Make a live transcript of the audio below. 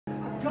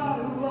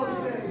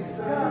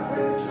Moving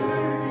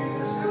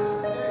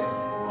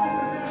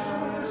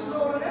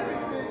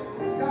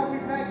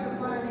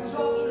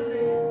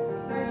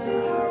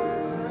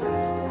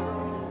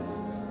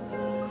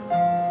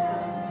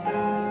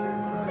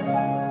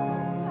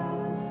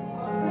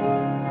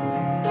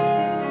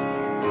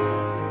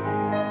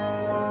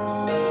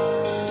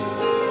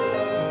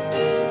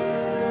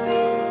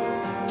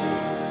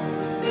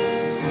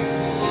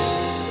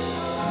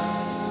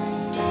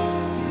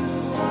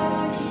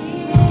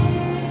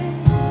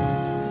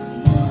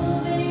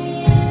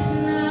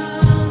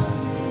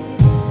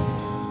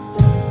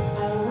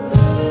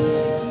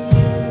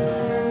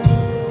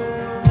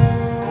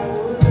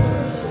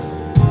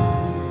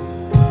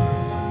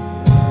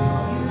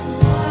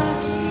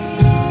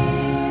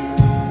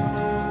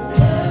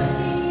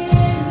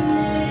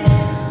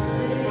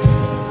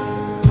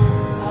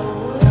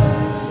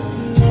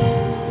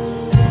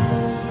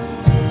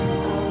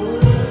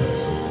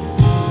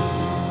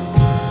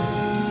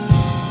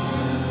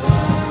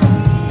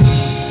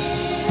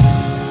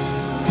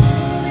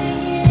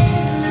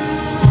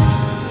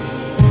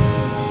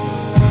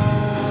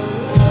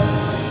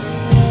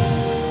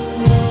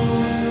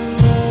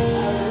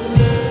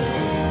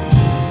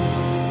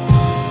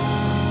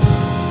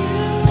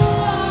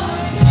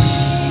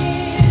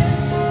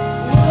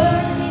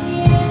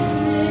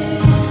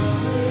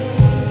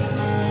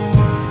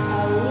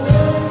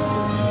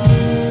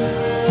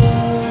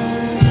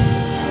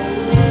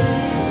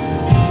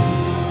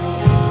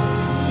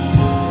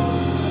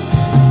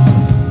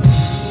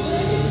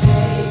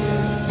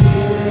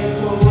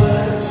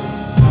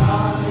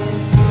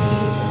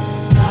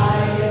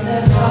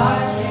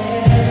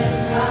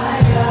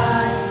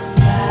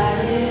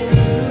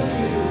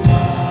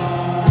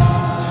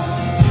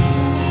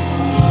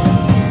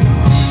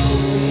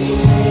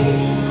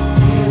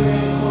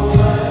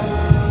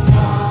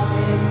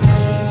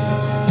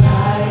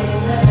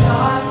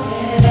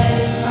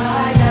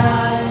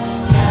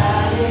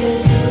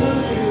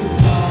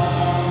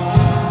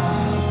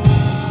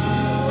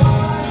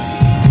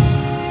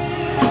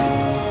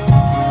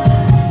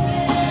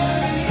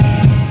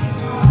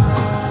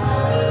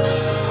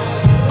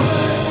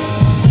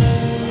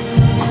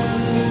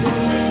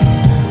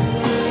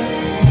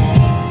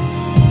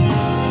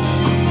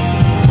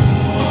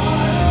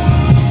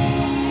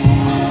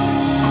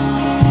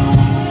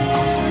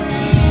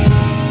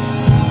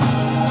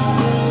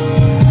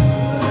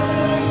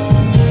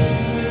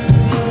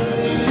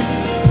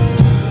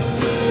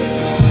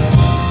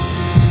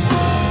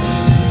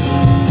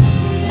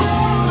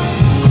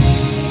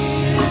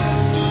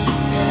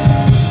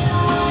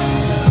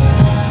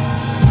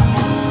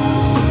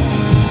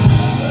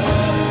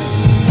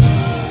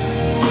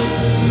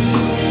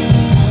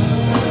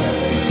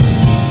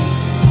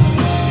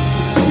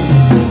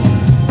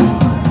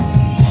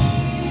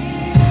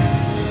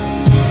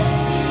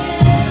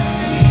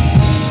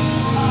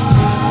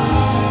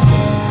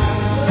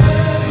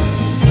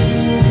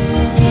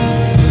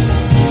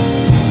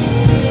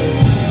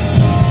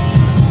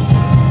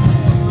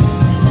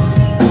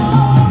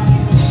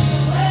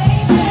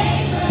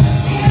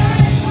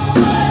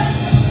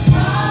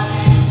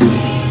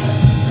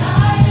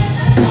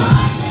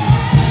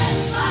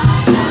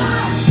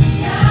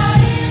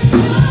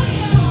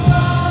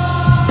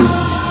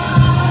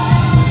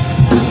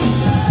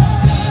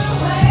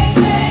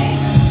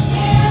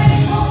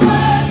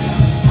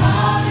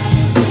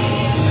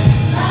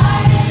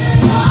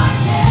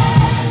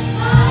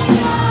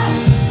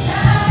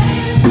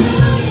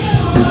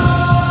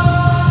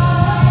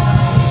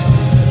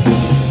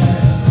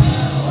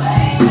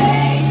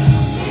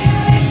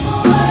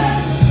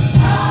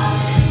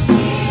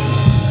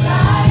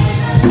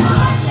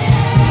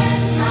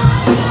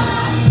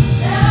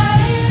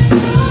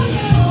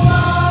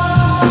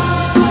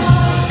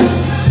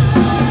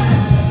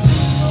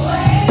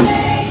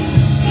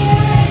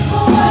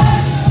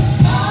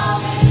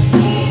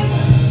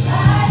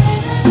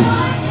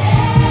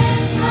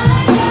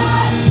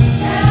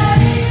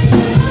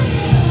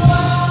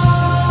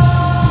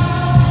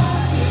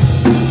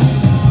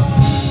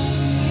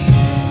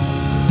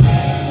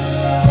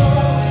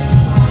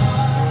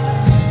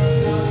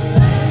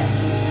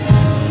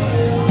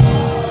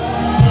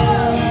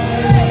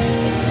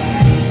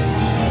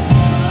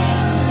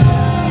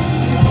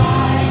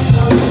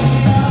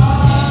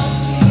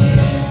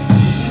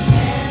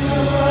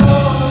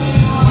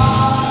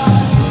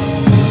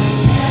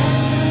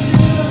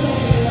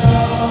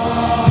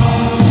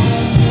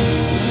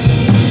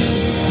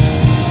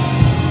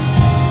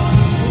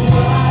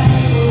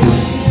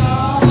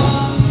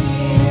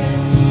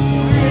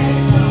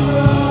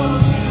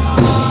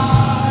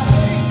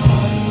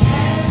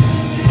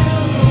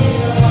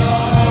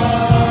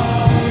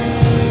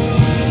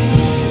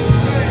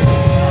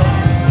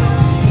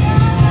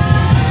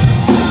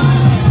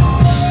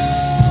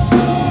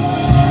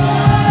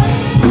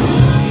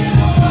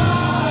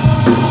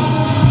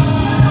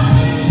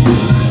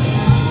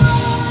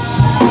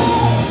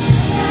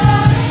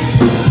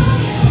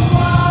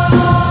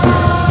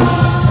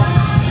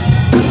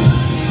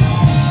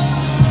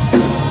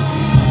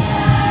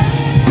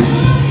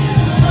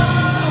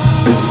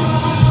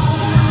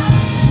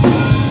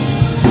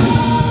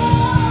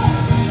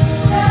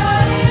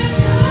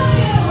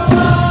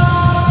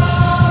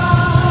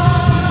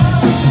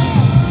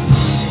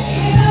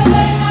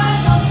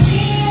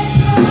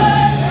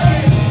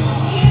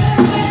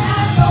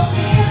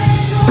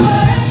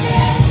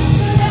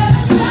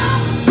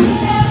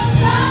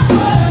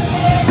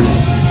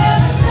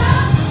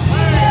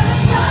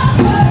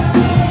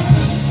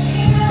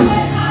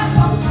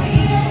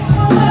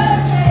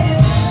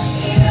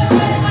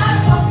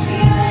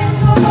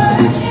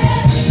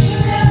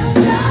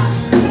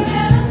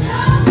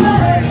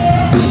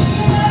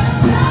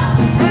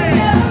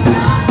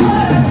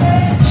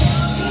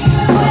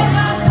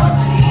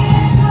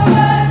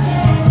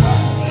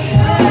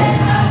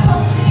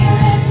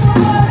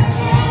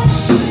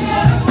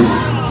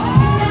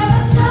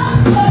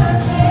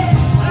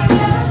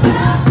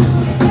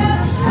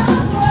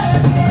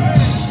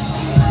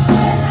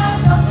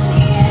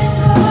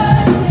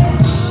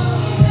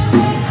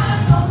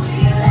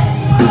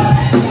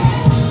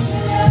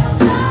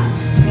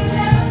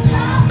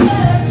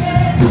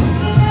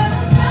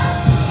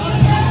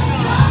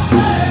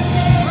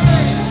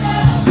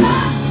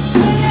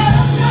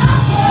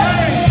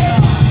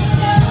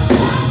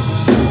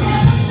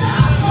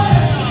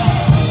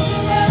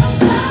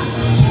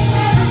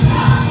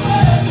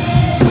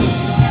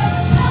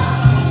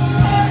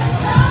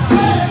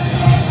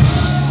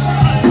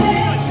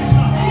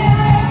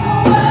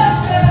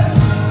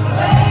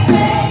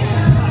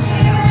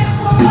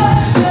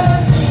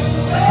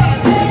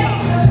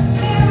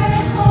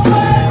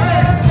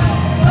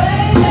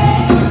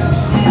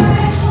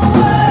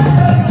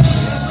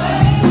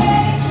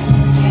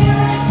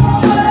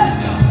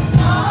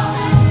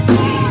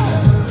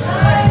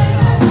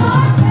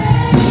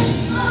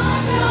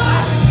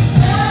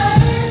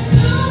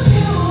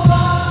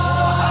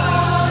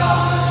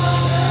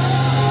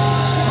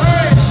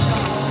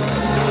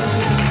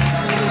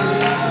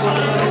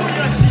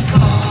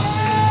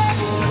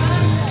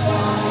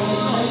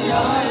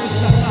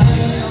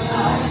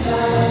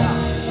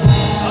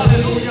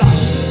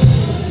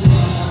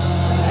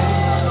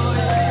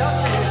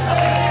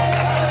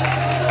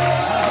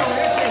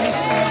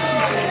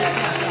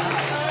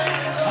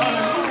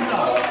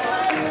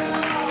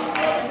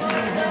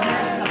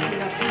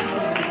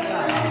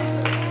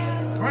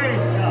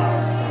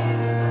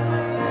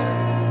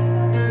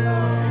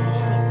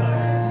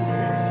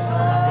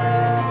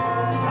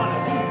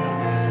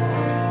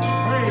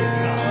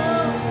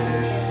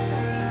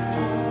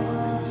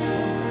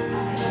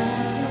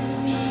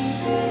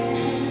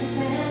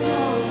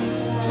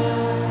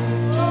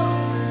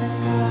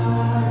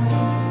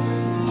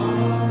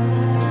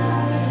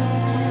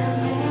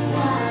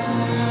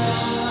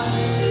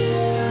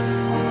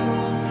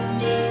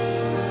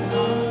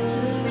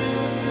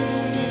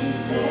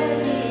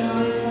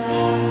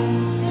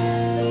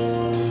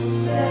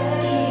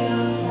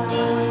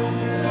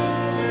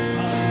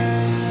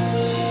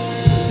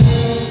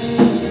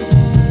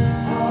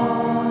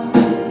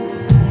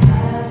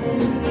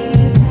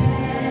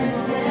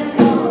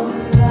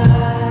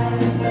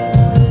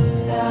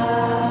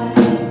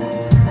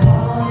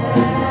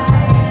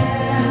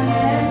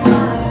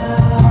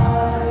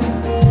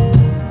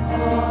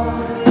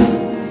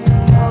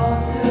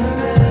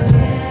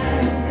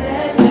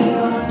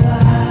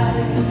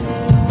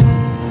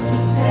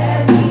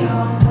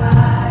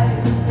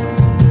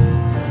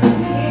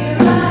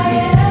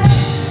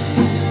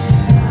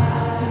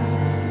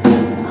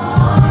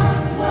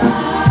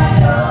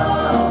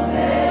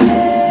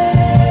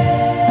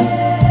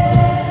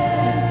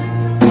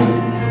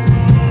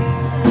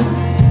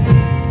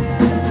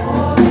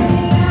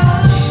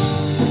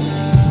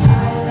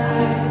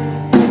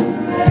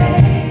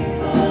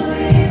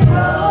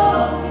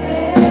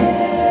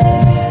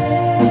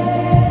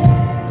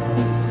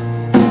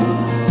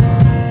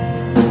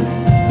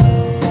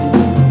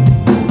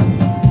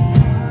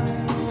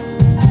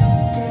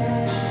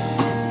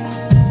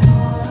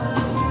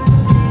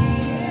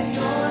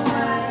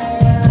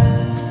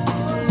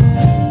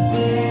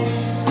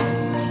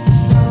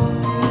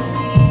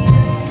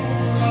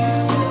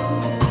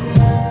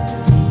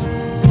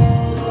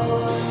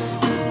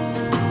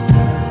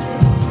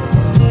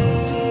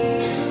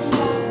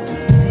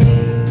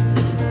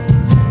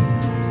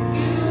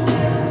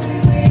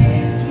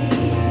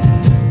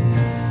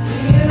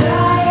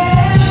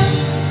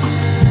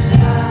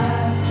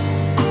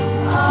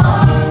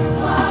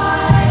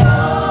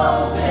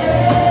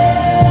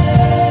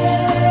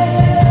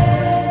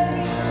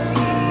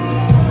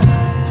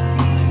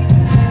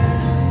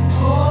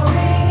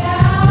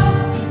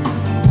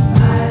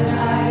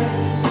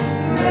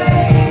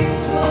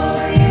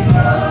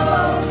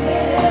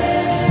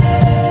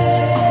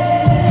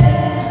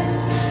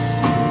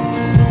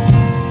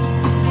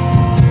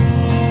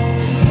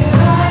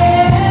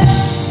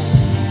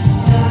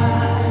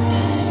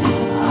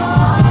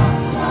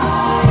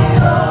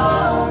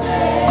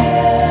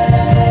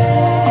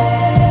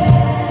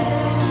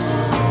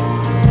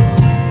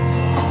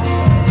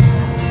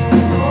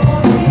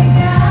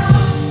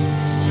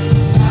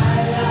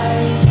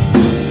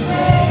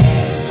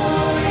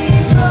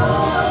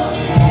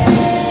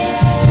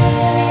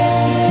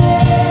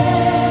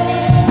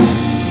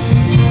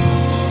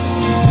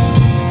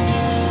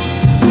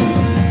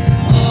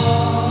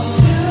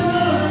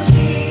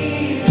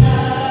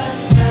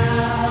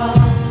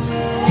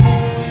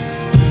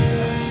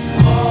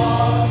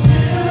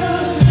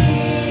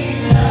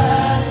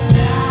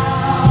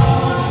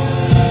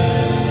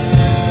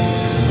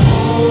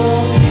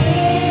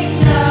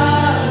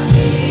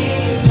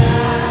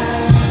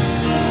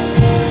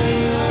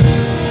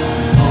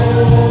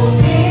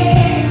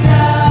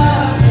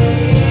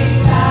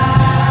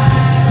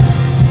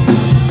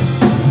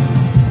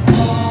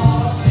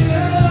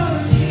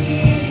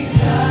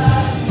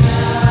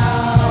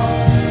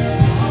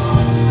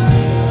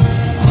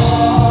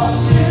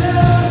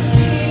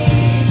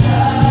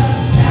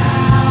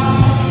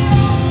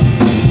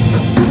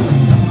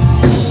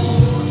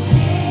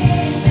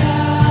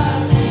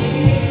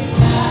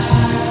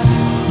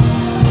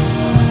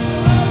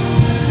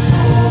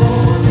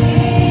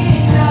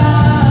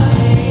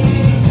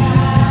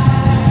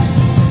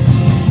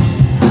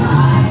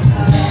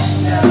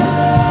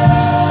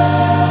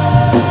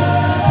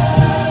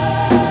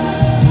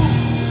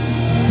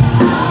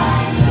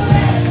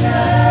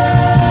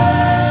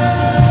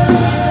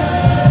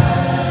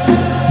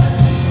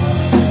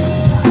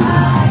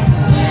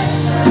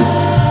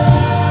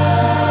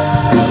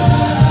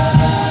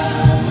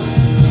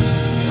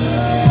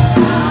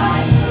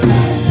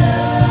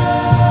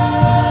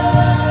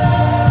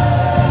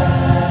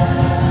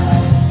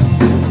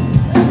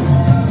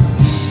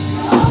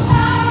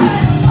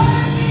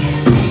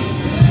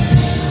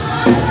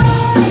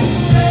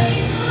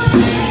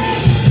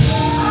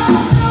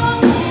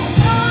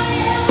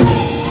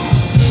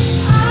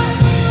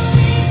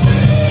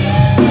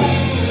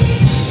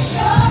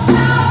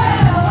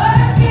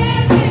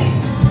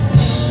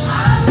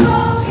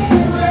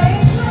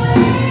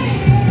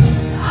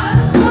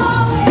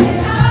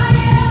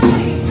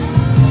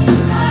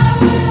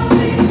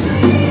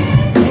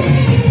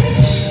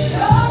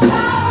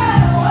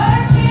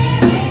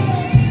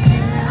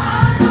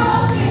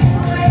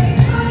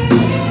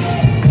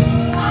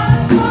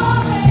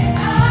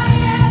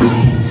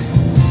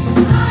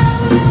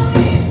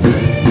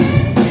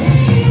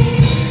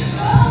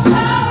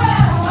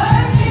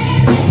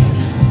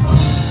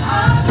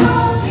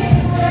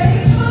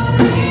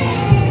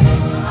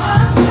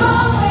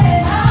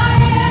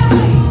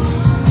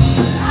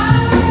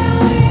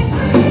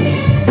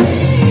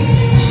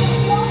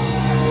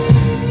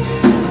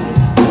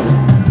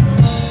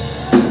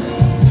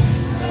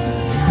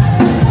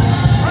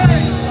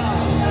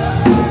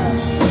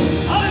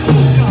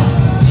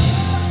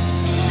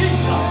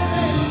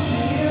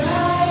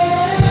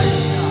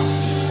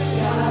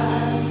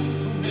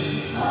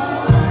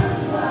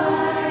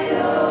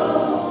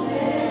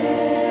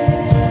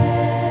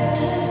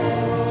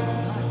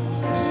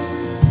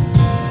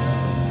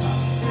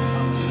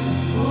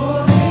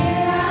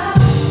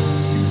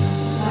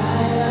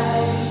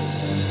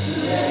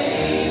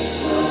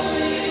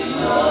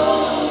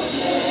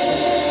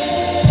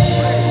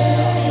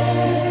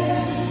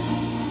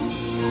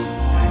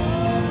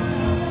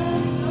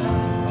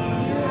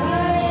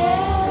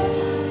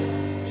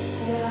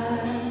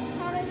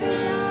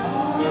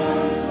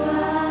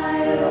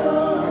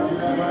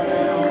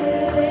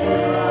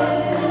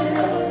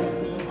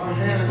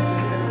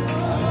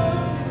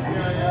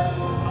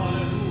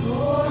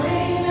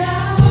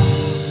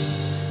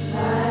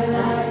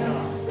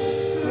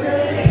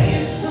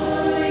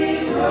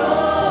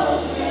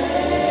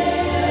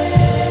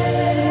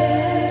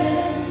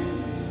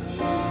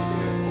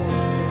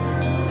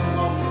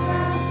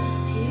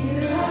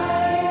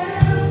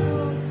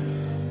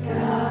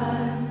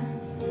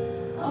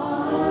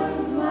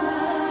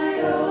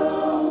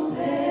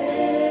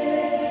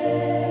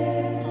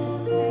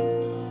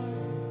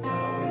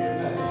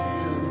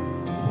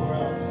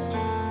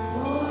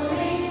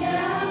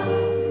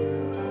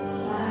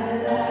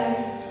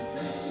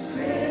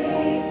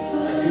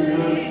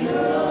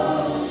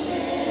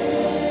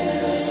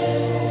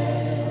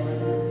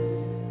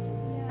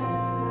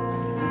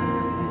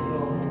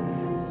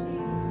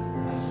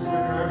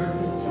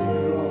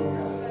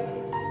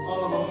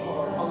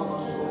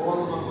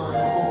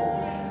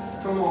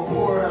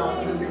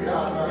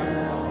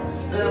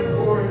let him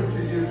pour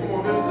into you. Come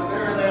on, this is the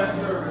very last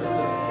service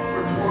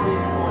for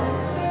 2020.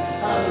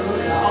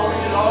 Hallelujah. I want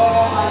to get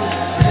all I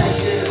can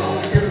get. I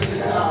want to give it to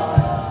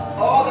God.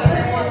 All that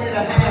he wants me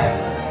to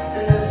have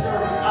in this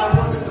service, I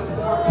want him to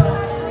pour back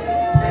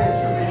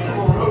into me. Come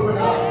on, open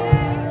up.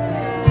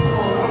 Come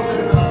on, open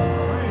it up.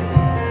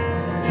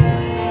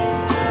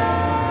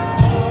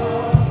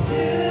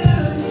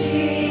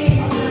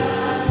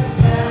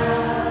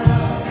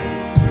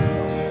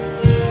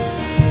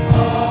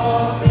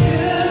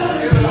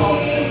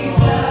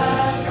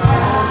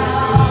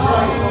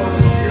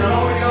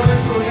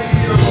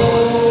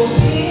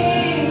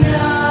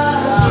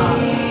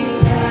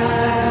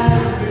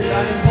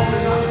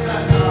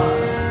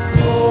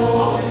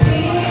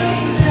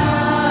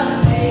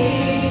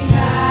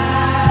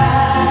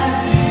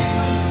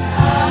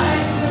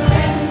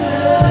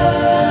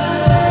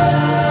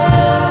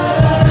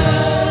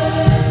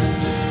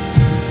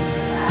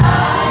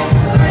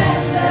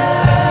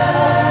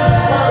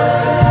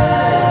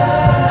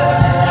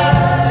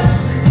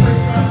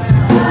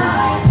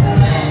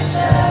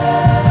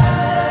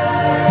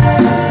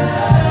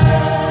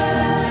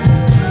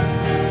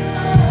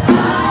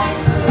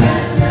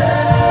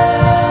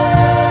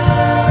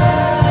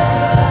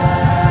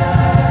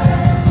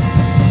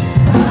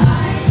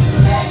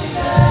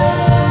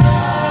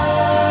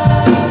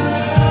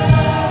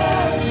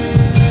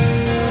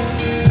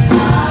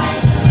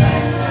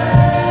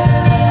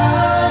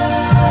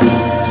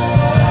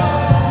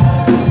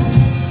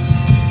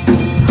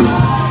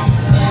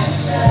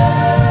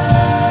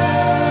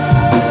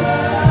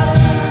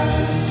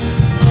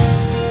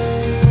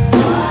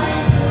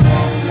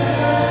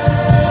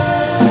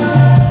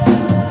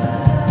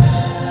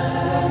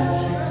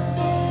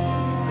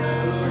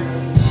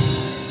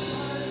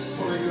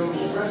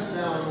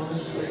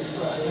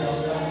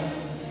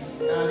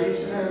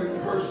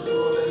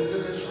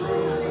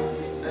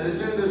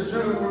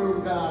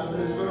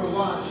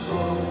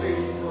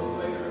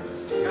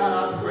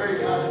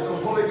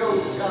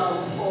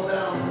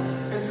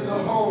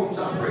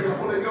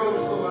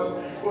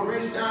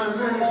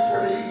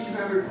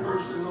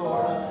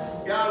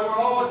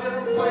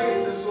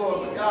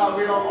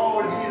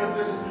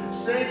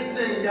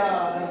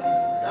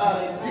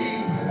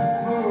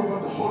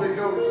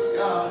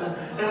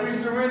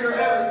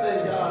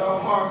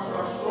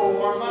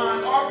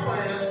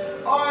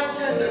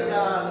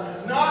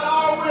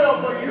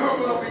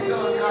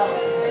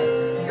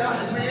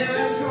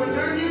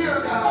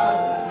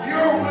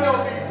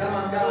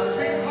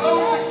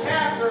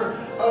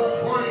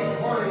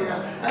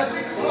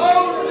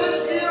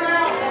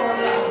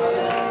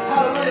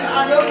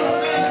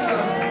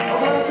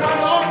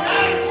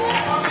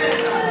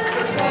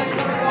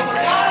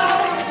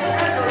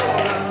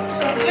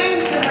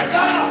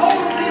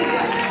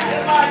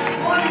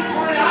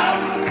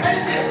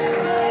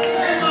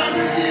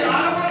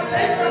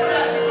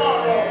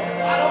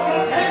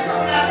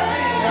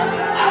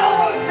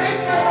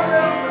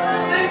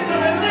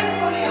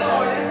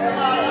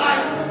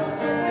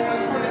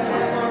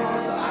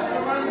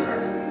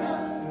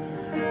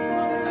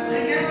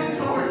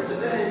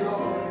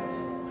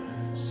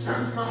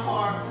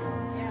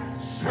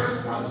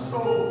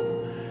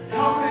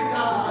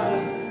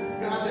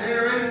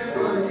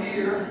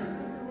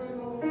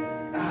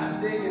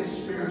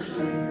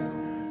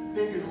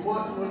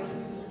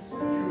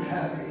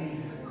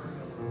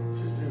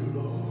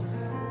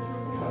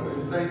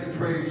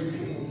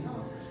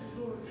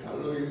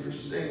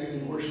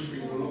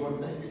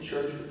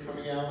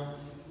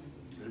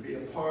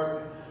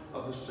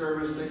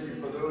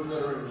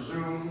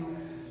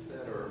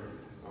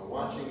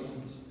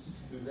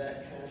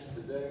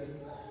 Today,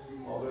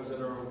 all those that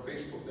are on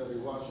Facebook that are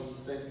watching,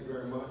 thank you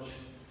very much.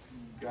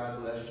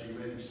 God bless you. You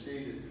may be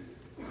seated.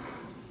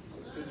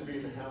 It's good to be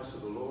in the house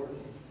of the Lord.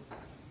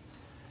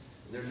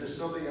 And there's just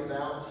something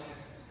about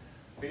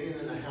being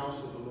in the house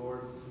of the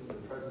Lord, in the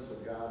presence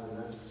of God,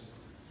 and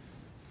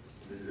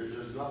there's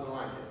just nothing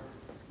like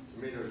it.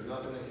 To me, there's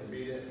nothing that can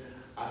beat it.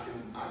 I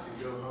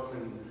can go home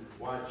and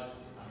watch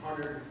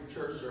 100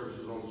 church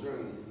services on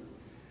Zoom,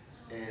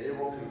 and it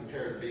won't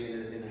compare to being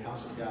in the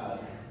house of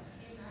God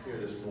here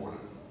this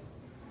morning.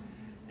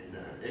 And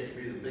it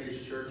can be the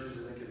biggest churches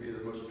and it can be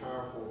the most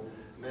powerful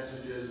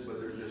messages, but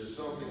there's just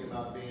something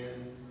about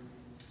being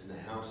in the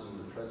house and in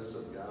the presence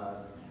of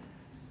God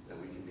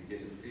that we can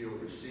begin to feel,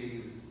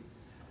 receive.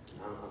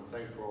 And I'm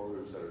thankful for all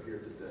those that are here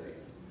today.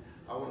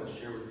 I want to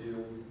share with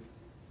you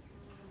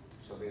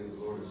something that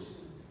the Lord has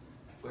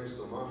placed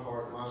on my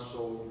heart, my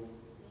soul,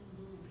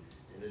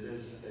 and it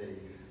is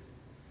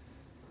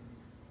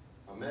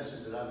a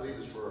message that I believe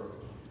is for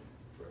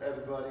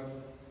everybody.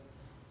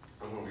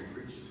 I'm going to be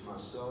preaching to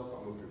myself.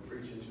 I'm going to be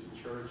preaching to the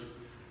church.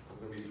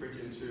 I'm going to be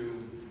preaching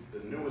to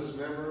the newest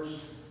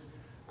members.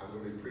 I'm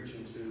going to be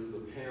preaching to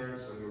the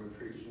parents. I'm going to be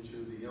preaching to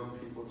the young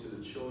people, to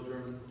the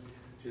children,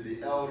 to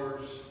the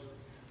elders,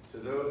 to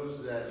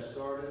those that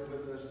started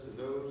with us, to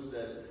those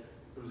that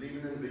it was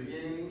even in the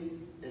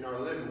beginning in our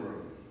living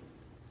room.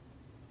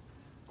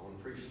 I want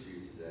to preach to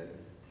you today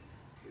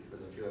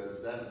because I feel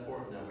it's that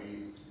important that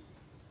we,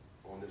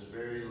 on this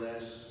very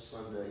last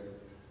Sunday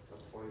of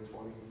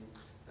 2020,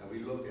 that we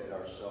look at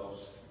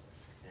ourselves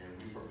and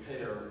we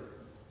prepare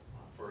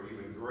for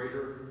even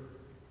greater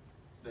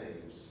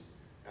things.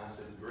 God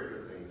said,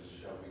 greater things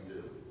shall we do.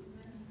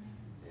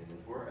 And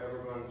if we're ever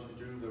going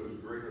to do those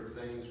greater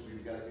things,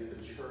 we've got to be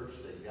the church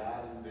that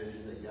God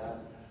envisioned, that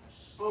God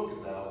spoke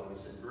about when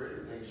he said,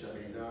 greater things shall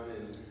be done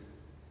in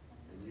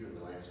you in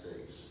the last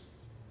days.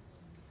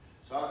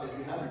 So if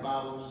you have your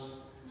Bibles,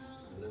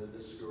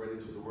 let's go right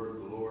into the word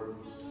of the Lord.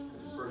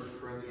 In 1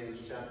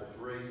 Corinthians chapter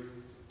 3. And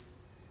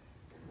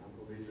I'm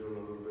going to be doing a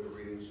little bit of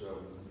reading, so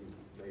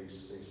you may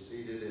stay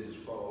seated and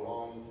just follow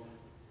along.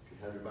 If you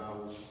have your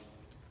Bibles,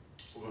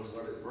 we're going to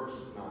start at verse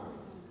 9.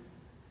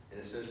 And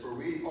it says, for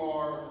we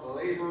are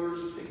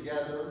laborers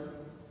together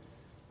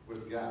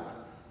with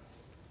God.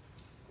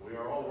 We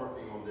are all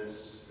working on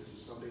this. This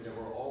is something that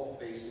we're all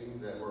facing,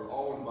 that we're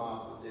all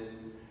involved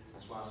in.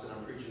 That's why I said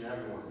I'm preaching to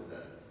everyone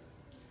today.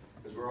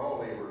 Because we're all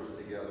laborers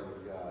together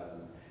with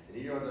God.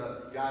 And you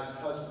are God's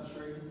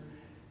husbandry,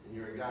 and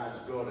you're in God's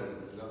building.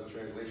 Another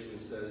translation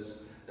says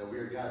that we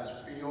are God's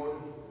field,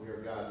 we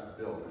are God's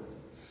building.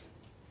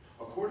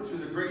 According to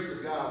the grace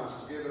of God, which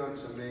is given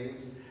unto me,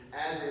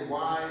 as a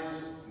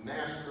wise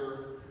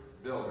master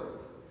builder.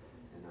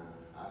 And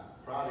I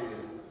probably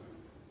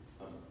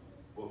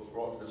what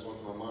brought this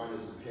onto my mind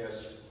is the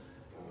past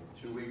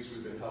 2 weeks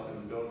we've been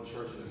helping build a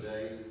church in a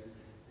day.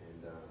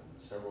 And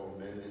several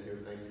men in here,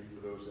 thank you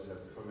for those that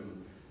have come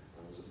in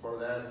as a part of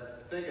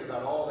that. Thinking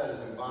about all that is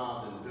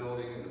involved in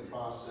building and the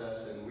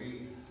process. And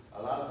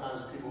a lot of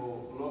times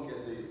people look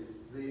at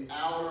the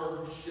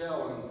outer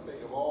shell and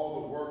think of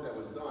all the work that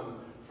was done,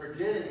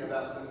 forgetting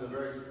about some of the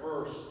very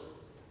first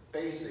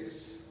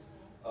basics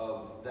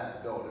of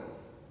that building.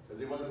 Because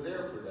they wasn't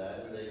there for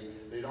that, and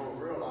they don't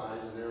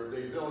realize, and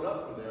they build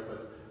up from there,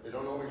 but they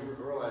don't always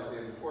realize the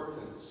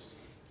importance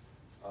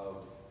of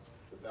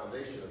the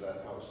foundation of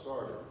that, how it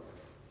started.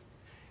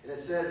 And it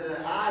says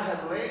that I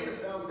have laid the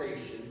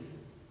foundation,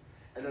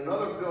 and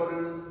another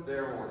building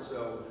thereon.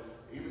 So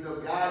even though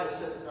God has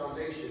set the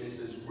foundation, he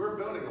says we're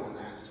building on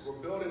that. So we're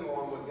building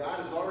on what God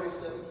has already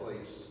set in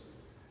place.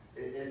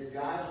 It's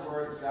God's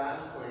word, it's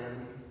God's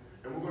plan.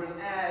 And we're going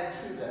to add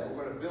to that.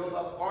 We're going to build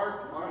up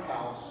our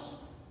house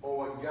on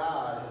what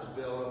God has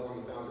built up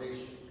on the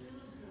foundation.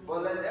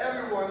 But let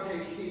everyone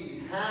take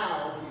heed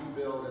how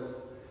he buildeth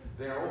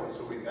thereon.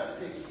 So we've got to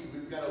take heed.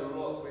 We've got to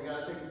look. We've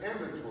got to take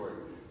inventory.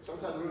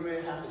 Sometimes we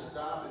may have to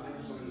stop and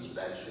do some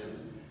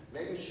inspection,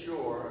 making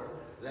sure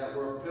that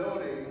we're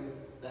building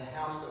the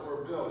house that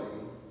we're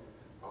building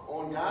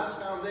on God's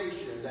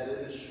foundation, that it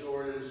is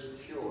sure, it is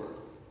secure.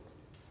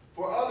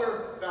 For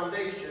other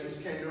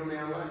foundations can no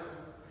man lay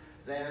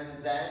than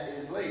that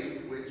is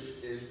laid, which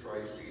is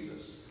Christ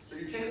Jesus. So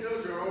you can't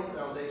build your own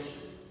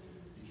foundation.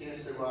 You can't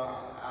say,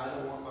 well, I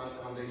don't want my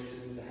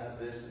foundation to have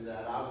this and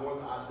that.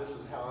 This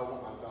is how I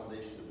want my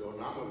foundation to build,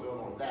 and I'm going to build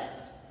on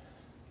that.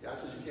 God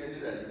says you can't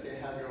do that. You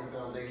can't have your own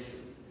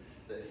foundation.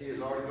 That he has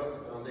already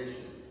built the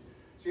foundation.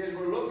 See, as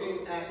we're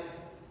looking at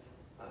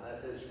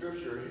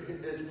Scripture,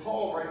 it's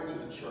Paul writing to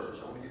the church.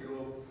 I want to give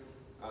you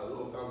a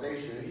little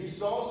foundation. And he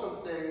saw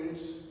some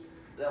things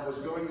that was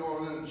going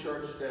on in the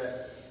church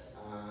that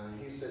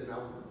he said,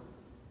 no,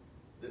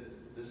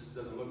 this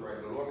doesn't look right.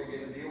 And the Lord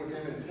began to deal with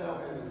him and tell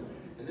him,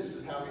 and this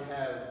is how we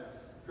have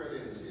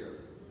Corinthians here.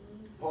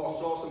 Paul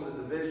saw some of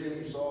the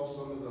division. He saw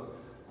some of the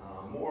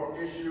moral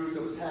issues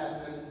that was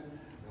happening,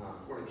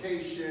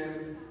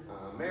 fornication,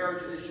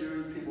 marriage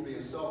issues, people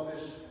being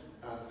selfish,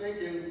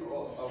 thinking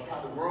of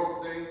how the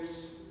world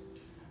thinks.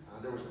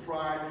 There was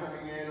pride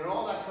coming in, and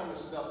all that kind of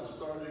stuff was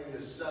starting to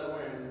settle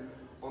in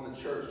on the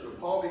church. So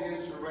Paul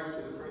begins to write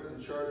to the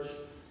Corinthian church,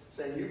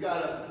 saying you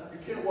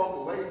can't walk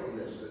away from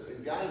this.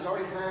 God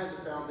already has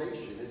a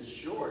foundation. It's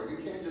sure. You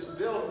can't just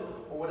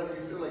build on whatever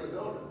you feel like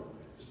building.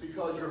 Just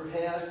because your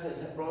past has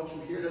brought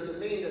you here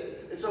doesn't mean that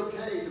it's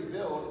okay to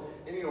build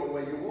any old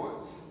way you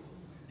want.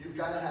 You've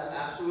got to have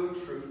absolute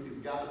truth.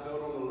 You've got to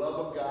build on the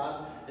love of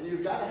God, and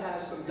you've got to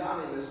have some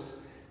godliness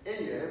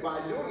in you. And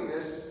by doing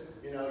this,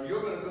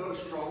 you're going to build a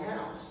strong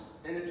house.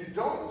 And if you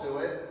don't do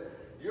it,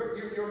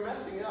 you're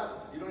messing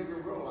up. You don't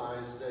even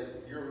realize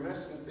that you're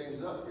messing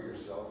things up for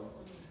yourself.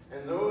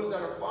 And those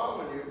that are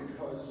following you,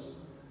 because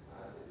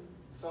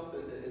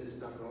something is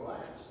not going to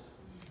last.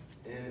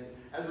 And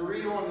as we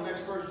read on, the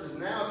next verse says,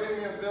 now being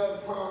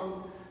built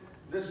upon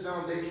this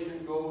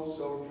foundation, gold,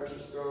 silver,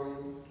 precious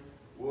stone,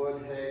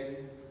 wood, hay,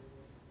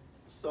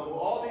 stone,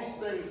 all these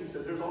things, he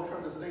said, there's all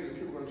kinds of things that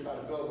people are going to try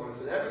to build on. He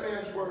said, every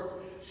man's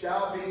work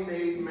shall be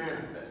made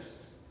manifest.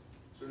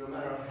 So no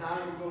matter how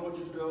you build what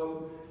you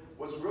build,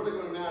 what's really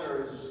going to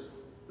matter is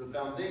the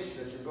foundation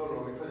that you're building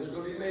on, because it's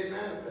going to be made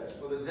manifest.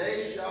 For the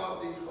day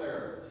shall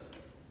declare it.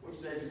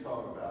 Which day is he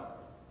talking about?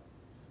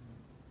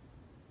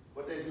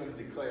 What day is going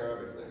to declare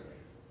everything?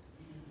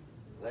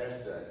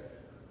 Last day.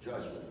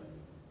 Judgment.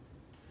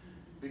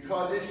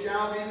 Because it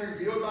shall be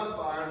revealed by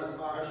fire, and the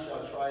fire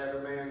shall try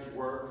every man's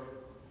work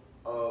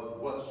of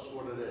what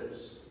sort it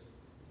is.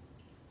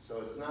 So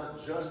it's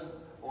not just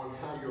on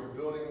how you're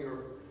building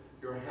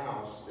your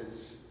house.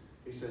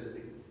 He says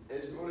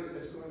it's going to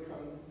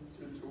come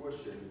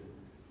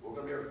we're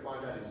going to be able to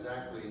find out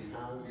exactly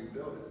how you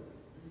build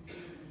it.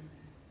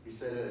 He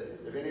said,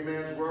 if any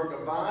man's work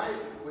abide,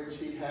 which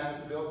he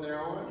hath built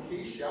thereon,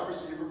 he shall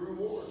receive a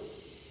reward.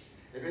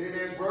 If any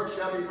man's work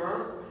shall be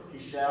burnt, he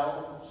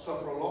shall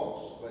suffer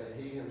loss, but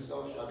he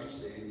himself shall be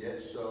saved,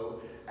 yet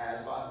so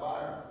as by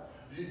fire.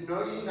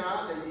 Know ye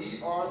not that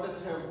ye are the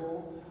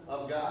temple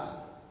of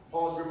God?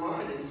 Paul's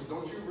reminding, he says,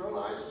 don't you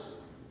realize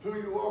who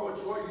you are, what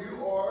you are?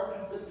 You are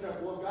the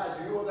temple of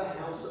God. You are the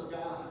house of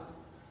God.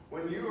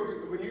 When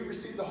you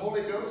receive the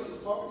Holy Ghost, he's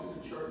talking to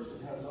the church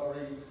that has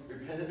already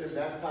repented and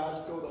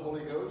baptized, filled with the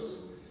Holy Ghost.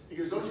 He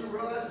goes, don't you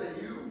realize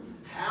that you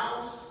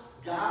house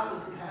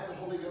God if you have the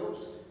Holy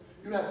Ghost?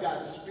 You have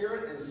God's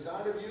Spirit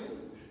inside of you.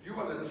 You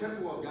are the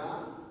temple of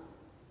God.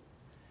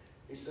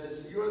 He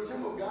says, you are the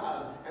temple of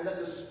God, and that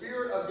the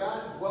Spirit of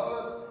God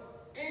dwelleth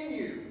in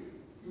you.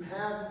 You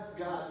have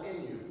God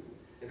in you.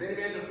 If any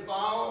man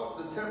defile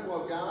the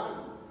temple of God,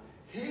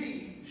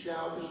 he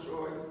shall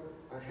destroy,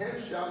 him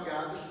shall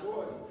God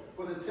destroy.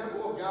 For the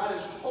temple of God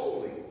is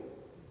holy.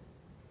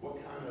 What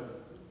kind of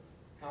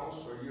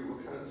house are you?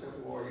 What kind of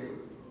temple are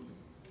you?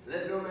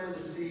 Let no man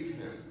deceive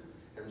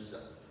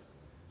himself.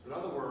 So in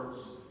other words,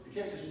 you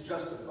can't just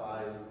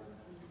justify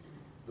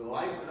the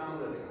life that I'm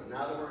living on.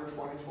 Now that we're in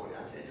 2020,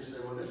 I can't just say,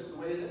 well, this is the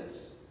way it is.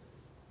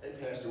 Hey,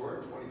 Pastor, we're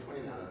in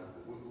 2020 now.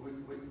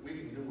 We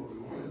can do what we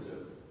want to do.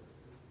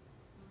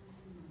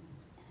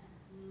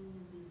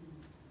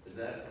 Is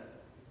that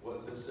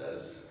what this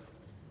says?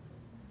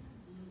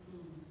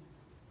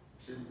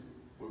 See,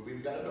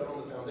 we've got to build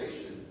on the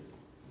foundation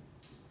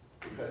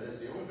because it's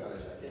the only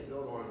foundation. I can't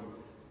build on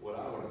what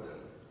I want to do.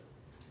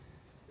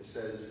 It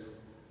says,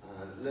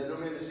 let no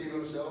man deceive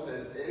himself.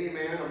 If any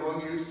man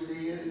among you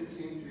seem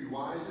to be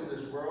wise in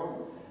this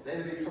world,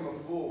 then he become a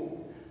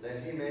fool,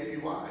 that he may be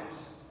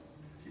wise.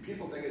 See,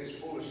 people think it's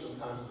foolish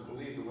sometimes to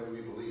believe the way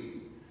we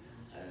believe.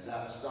 As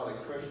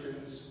apostolic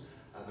Christians,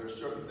 there are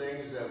certain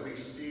things that we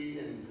see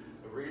in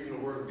reading the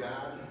Word of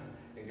God,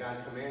 and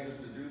God commands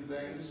us to do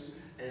things.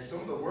 And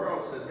some of the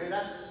world said, man,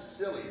 that's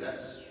silly,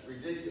 that's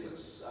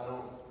ridiculous.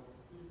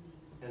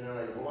 And they're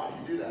like, well, why do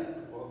you do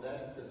that? Well,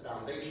 that's the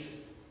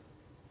foundation.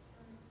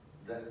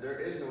 That there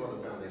is no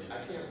other foundation.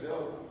 I can't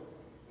build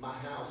my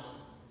house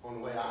on the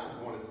way I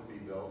want it to be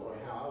built or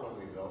how I want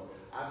it to be built.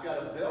 I've got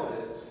to build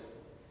it.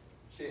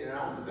 See, and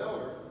I'm the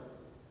builder.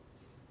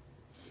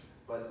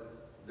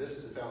 But this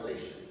is the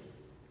foundation.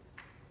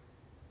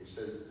 It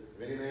says,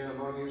 if any man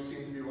among you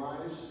seem to be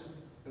wise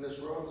in this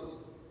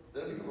world,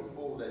 then become a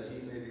fool that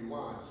he may be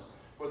wise.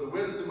 For the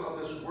wisdom of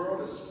this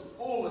world is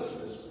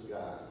foolishness with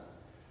God.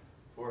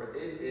 For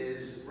it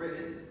is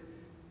written,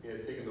 he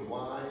has taken the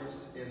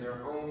wise in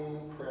their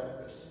own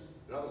craftiness.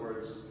 In other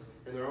words,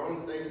 in their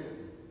own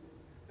thinking,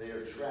 they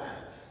are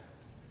trapped.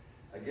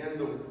 Again,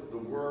 the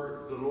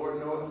Lord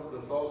knoweth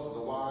the thoughts of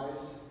the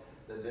wise,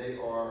 that they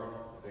are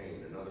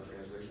vain. Another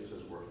translation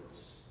says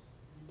worthless.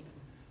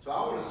 So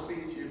I want to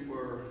speak to you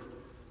for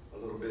a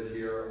little bit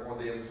here on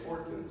the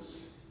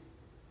importance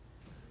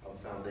of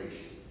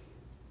foundation.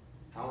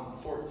 How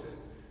important.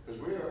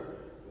 Because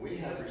we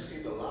have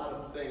received a lot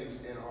of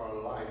things in our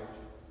life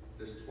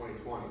this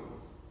 2020.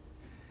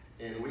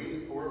 And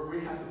we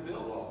have to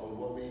build off of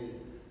what we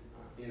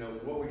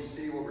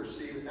see, what we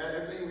receive.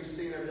 Everything we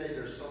see every day,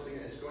 there's something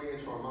that's going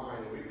into our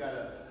mind. And we've got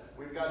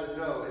to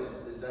know,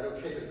 is that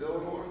okay to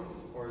build on?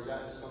 Or is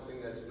that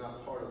something that's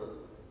not part of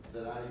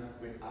that I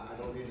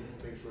don't need to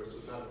make sure it's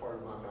not part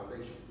of my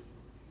foundation?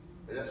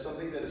 Is that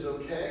something that is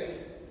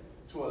okay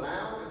to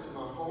allow into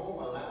my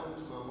home, allow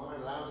into my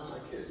mind, allow into my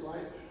kids'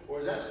 life?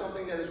 Or is that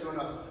something that is going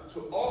to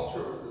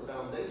alter the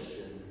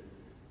foundation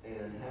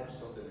and have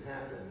something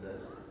happen that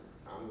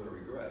I'm going to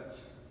regret?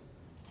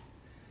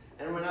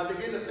 And when I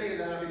begin to think of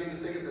that, I begin to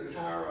think of the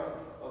Tower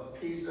of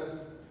Pisa.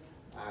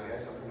 I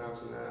guess I'm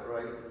pronouncing that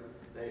right.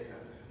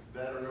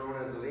 Better known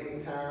as the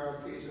Leaning Tower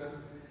of Pisa.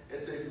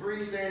 It's a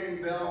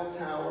freestanding bell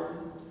tower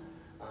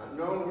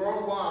known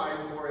worldwide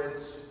for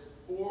its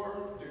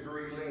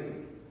 4-degree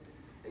leaning.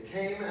 It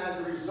came as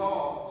a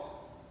result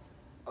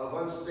of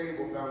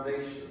unstable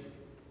foundation.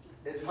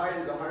 Its height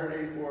is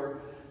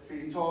 184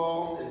 feet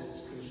tall.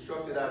 It's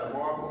constructed out of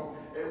marble.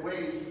 It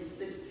weighs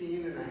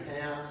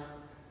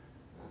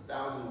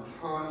 16,500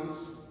 tons.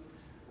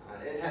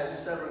 It has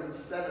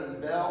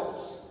seven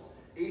bells.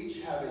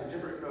 Each have a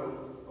different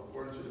note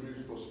according to the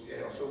musical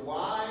scale. So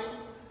why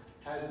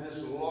has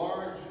this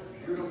large,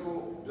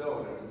 beautiful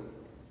building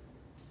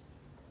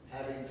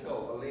having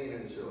tilt, a lean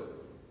into it?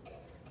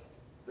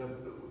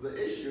 The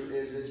issue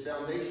is its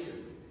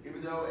foundation.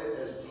 Even though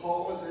as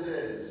tall as it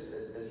is,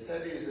 as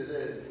heavy as it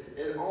is,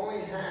 it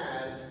only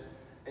has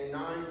a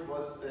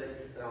 9-foot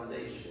thick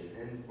foundation.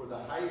 And for the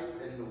height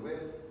and the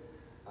width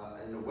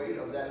and the weight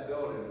of that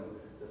building,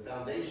 the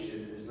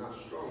foundation is not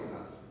strong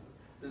enough.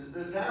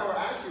 The tower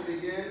actually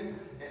began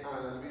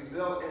to be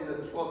built in the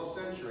 12th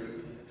century,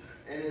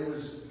 and it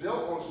was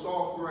built on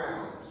soft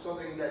ground,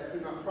 something that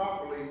could not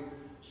properly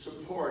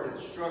support its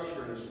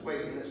structure and its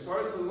weight, and it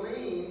started to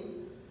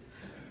lean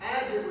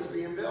as it was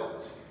being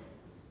built.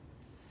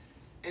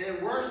 And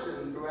it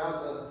worsened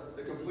throughout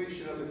the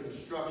completion of the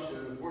construction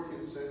in the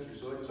 14th century.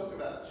 So it took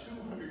about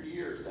 200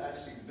 years to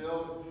actually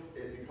build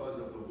it because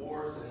of the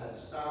wars that had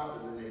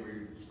stopped, and then they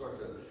would start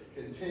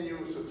to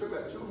continue. So it took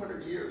about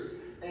 200 years.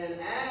 And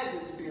as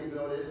it's being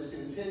built, it is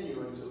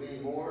continuing to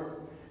lean more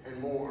and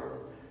more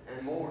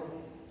and more.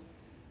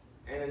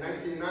 And in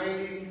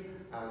 1990,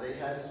 they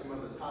had some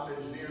of the top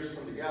engineers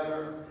come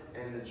together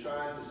and to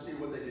try to see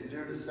what they could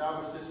do to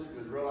salvage this,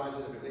 because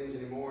realizing if it leans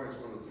anymore, it's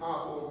going to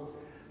topple.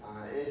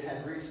 It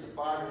had reached the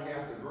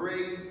 5.5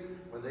 degree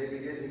when they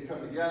began to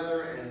come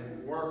together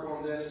and work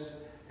on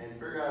this and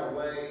figure out a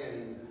way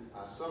and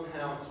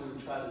somehow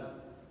to try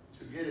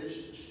to get it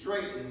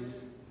straightened.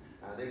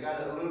 They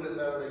got it a little bit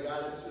better. They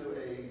got it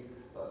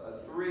to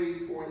a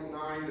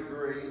 3.9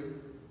 degree.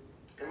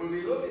 And when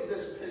we look at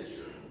this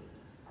picture,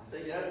 I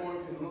think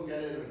everyone can look at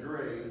it and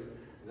agree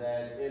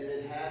that if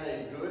it had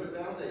a good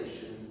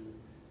foundation,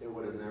 it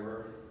would have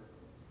never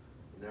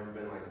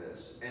been like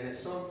this. And at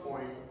some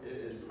point, it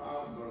is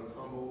probably going to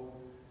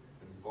tumble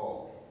and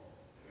fall.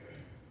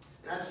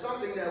 And that's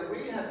something that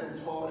we have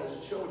been taught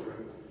as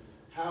children,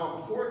 how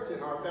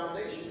important our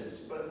foundation is.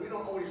 But we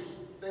don't always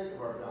think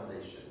of our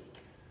foundation.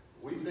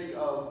 We think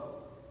of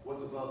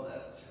what's above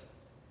that.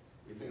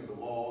 We think of the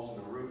walls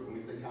and the roof, and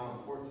we think how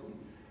important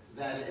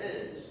that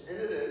is. And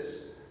it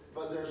is.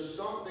 But there's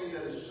something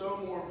that is so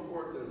more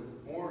important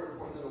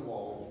than the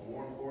walls,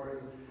 more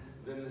important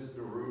than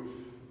the roof,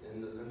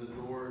 and the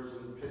doors,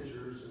 and the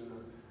pictures,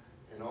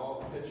 and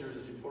all the pictures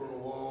that you put on the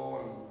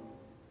wall,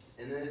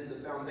 and then it's the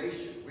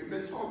foundation. We've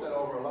been taught that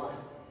all our life.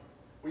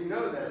 We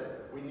know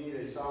that we need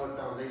a solid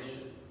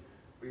foundation.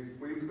 We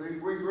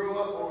grew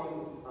up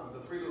on the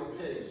Three Little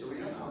Pigs, so we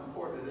know how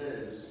important it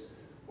is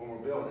when we're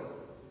building.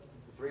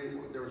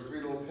 There was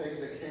 3 little pigs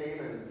that came,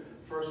 and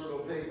the first little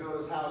pig built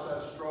his house out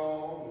of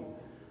straw,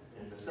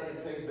 and the second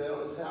pig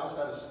built his house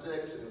out of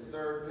sticks, and the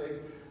third pig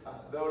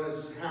built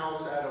his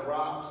house out of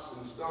rocks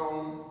and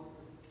stone.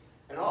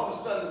 And all of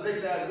a sudden, the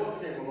big bad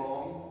wolf came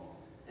along,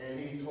 and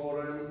he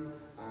told him,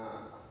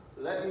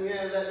 let me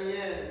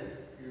in,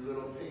 you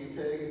little piggy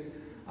pig.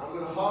 I'm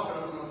going to huff,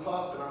 and I'm going to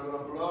puff, and I'm going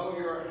to blow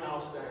your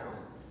house down.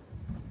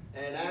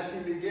 And as he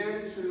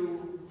began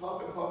to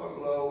puff and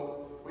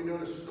blow, we know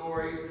the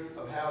story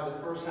of how the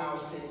first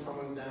house came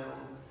tumbling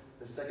down,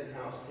 the second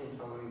house came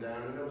tumbling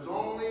down, and it was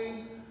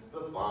only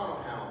the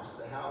final house,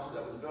 the house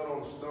that was built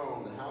on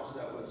stone, the house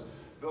that was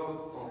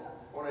built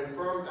on a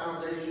firm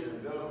foundation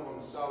and built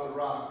on solid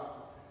rock,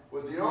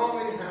 was the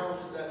only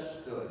house that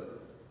stood.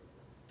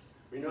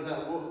 We know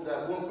that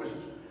wolf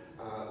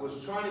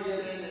was trying to get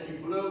in, and he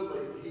blew,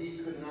 but he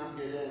could not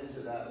get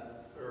into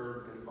that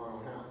third and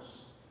final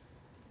house.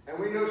 And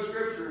we know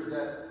scriptures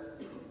that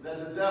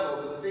the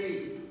devil, the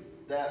thief,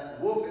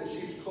 that wolf in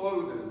sheep's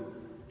clothing,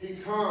 he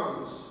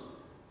comes,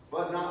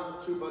 but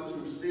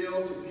to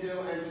steal, to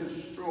kill, and to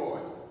destroy.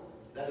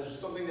 That is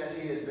something that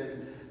he has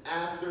been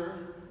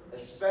after,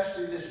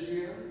 especially this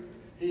year.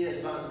 He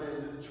has not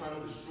been trying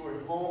to destroy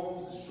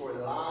homes, destroy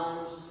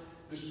lives,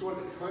 destroy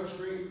the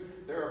country.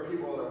 There are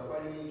people that are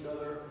fighting each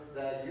other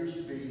that used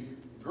to be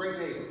great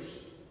neighbors,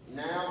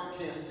 now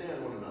can't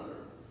stand one another.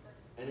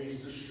 And he's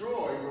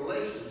destroyed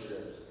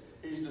relationships.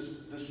 He's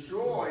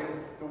destroyed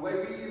the way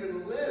we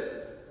even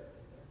live.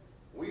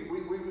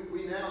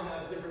 We now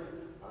have different,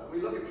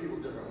 we look at people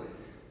differently.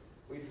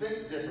 We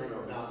think different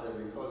about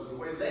them because of the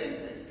way they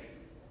think.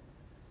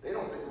 They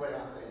don't think the way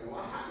I think.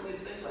 Well, how can they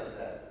think like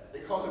that? They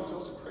call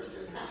themselves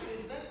Christians. How can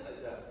they think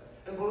like that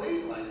and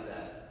believe like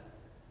that?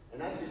 And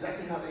that's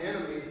exactly how the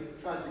enemy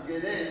tries to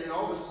get in. And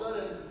all of a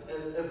sudden,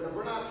 if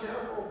we're not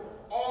careful,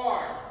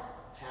 our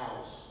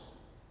house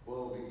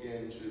will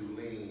begin to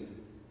lean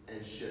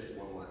and shift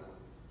one way.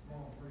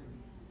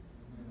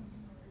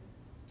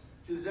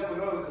 See, the devil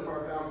knows that if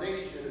our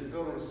foundation is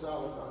built on a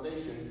solid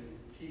foundation,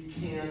 he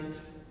can't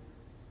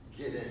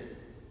get in.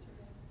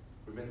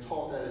 We've been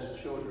taught that as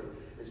children.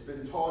 It's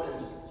been taught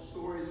in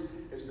stories.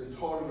 It's been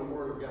taught in the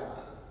Word of God.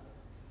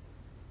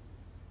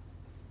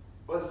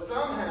 But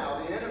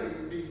somehow the enemy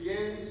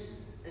begins,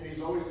 and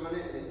he's always done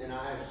it, and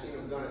I have seen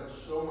him done it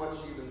so much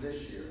even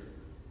this year.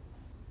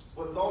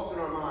 Put thoughts in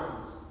our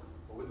minds.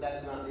 Well,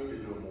 that's not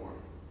needed no more.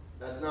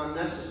 That's not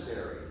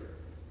necessary.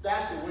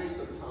 That's a waste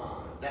of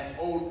time. That's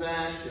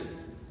old-fashioned.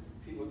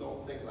 People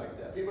don't think like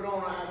that. People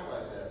don't act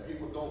like that.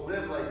 People don't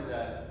live like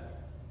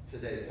that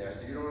today,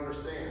 Pastor. You don't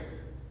understand.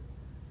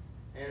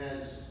 And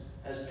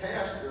as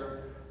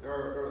pastor, there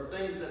are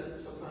things that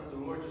sometimes the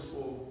Lord just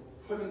will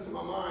put into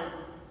my mind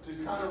to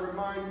kind of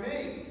remind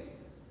me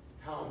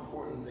how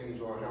important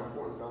things are, how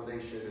important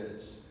foundation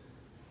is.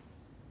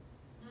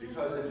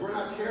 Because if we're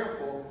not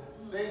careful,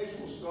 things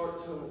will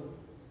start to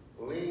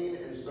lean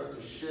and start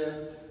to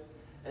shift.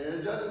 And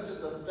it doesn't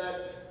just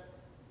affect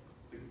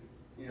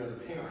the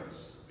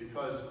parents.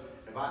 Because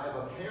if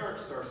a parent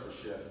starts to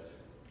shift,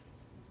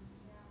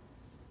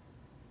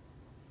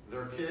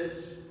 their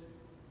kids,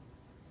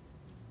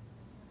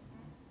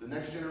 the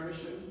next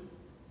generation,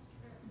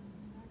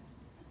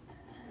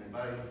 and if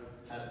I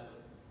had to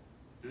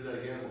do that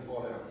again, we'll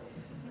fall down.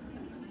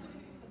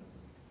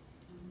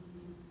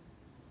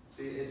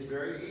 See, it's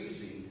very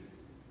easy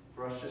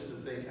for us just to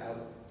think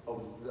out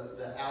of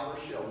the outer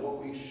shell,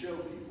 what we show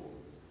people.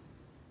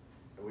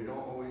 And we don't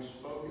always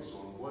focus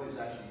on what is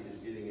actually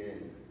getting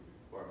in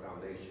to our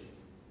foundation.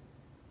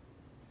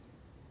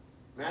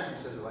 Matthew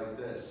says it like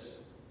this.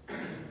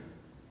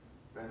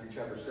 Matthew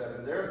chapter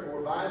 7.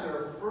 Therefore, by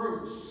their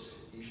fruits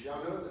ye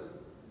shall know them.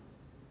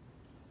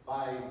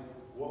 By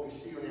what we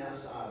see on the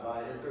outside,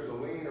 by if there's a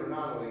lean or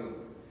not a lean.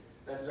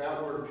 That's the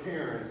outward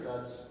appearance.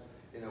 That's,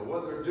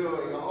 what they're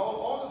doing.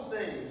 All the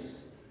things.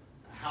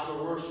 How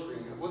they're worshiping.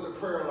 What their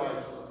prayer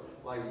life's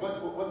like.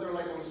 What they're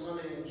like on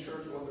Sunday in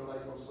church and what they're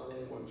like on Sunday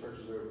when church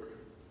is over.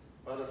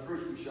 By their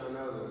fruits we shall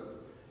know them.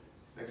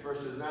 Next verse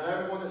says, not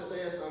everyone that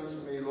saith unto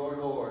me, Lord,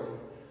 Lord,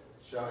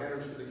 shall enter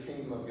into the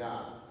kingdom of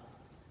God.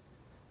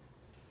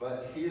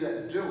 But he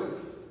that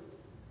doeth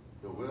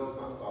the will of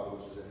my Father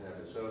which is in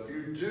heaven. So if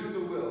you do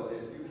the will,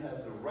 if you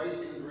have the right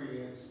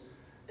ingredients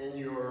in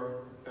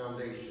your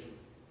foundation,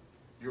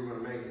 you're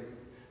going to make it.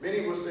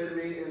 Many will say to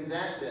me in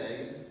that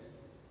day,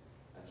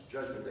 that's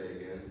judgment day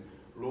again,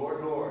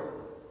 Lord, Lord,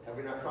 have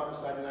we not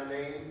prophesied in thy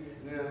name?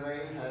 And in thy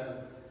name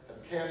have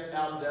cast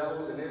out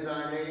devils, and in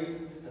thy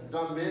name have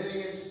done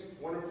many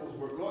wonderful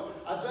works. Lord,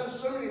 I've done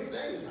so many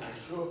things.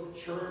 I show up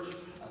at church,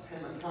 I pay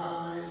my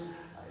tithes,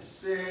 I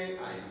sing,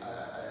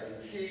 I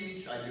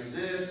teach, I do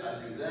this,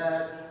 I do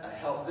that, I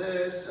help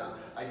this,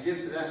 I give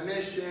to that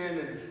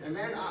mission, and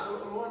man,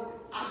 Lord,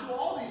 I do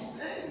all these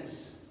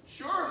things.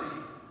 Surely,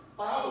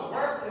 by all the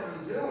work that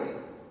I'm doing,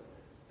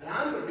 that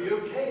I'm going to be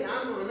okay, and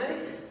I'm going to make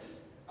it.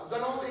 I've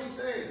done all these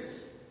things.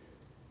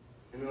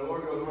 And the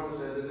Lord goes on and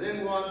says, and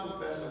then will I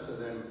confess unto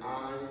them,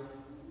 I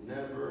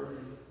never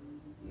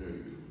knew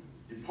you.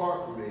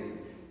 Depart from me,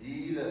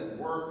 ye that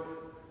work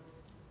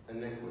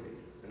iniquity.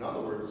 In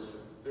other words,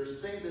 there's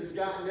things that's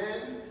gotten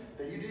in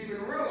that you didn't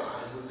even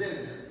realize was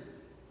in there.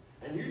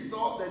 And you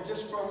thought that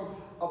just from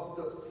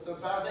the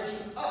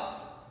foundation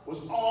up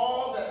was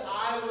all that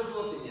I was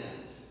looking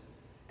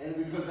at. And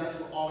because that's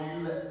what all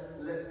you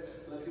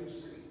let people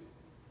see.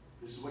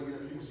 This is what you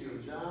let people see on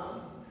the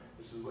job.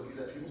 This is what you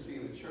let people see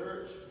in the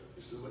church.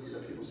 This is what you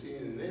let people see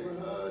in the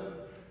neighborhood.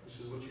 This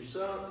is what you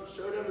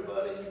showed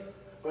everybody.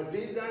 But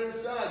deep down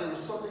inside, there was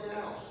something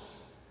else.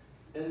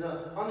 In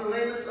the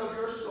underlayments of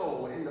your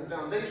soul, in the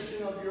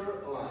foundation of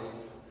your life,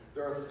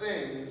 there are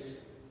things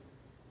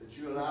that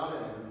you allowed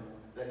in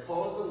that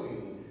cause the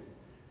weed.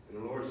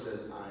 And the Lord says,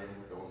 I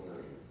don't know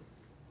you.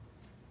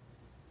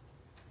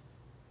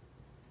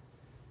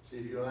 See,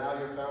 if you allow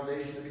your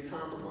foundation to be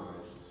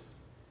compromised,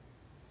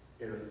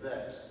 it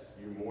affects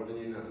you more than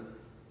you know.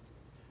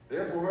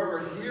 Therefore,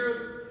 whoever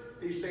heareth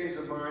these sayings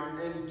of mine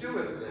and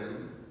doeth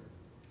them,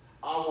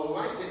 I will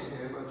liken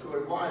him unto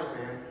a wise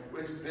man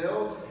which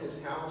builds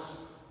his house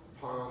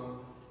upon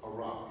a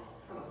rock.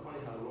 Kind of funny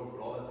how the Lord put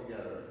all that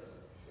together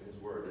in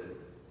his word, didn't it?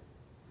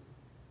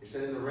 He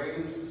said, and the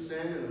rains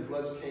descended, and the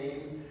floods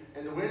came,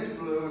 and the winds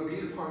blew and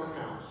beat upon the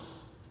house.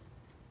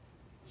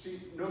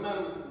 See, no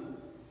matter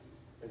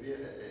if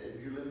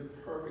you live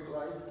a perfect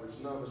life, which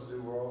none of us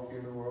do, we're all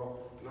human,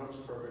 none of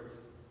us perfect,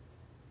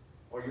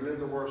 or you live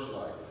the worst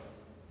life,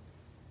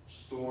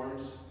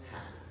 storms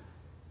happen.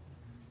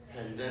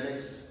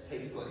 Pandemics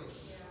take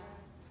place.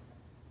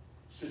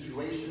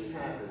 Situations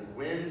happen.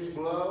 Winds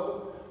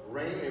blow.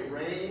 It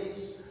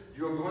rains.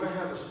 You're going to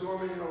have a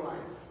storm in your life.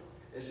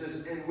 It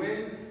says, and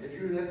if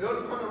you have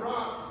built upon a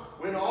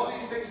rock, when all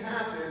these things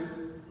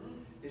happen,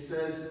 it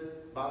says, the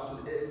Bible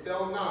says, it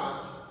fell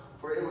not,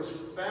 for it was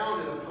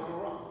founded upon a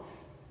rock.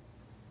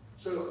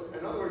 So,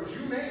 in other words,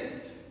 you made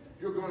it.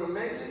 You're going to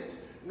make it.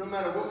 No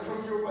matter what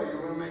comes your way,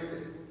 you're going to make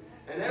it.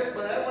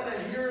 But everyone that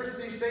hears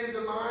these things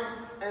of mine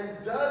and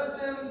does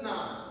them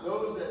not,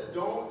 those that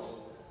don't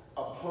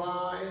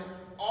apply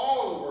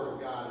all the Word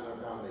of God in their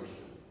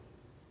foundation.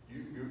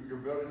 You're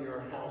building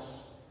your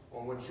house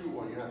on what you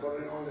want. You're not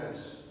building it on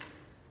this.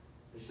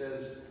 It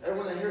says,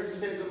 everyone that hears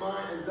these things of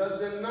mine and does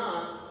them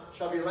not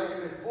shall be like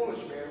a foolish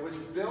man which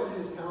built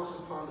his house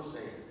upon the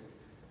sand.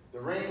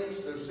 The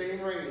rains, those same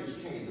rains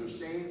came, those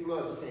same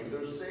floods came,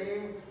 those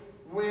same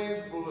winds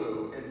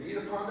blew and beat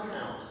upon the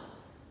house,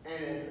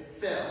 and it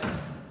fell.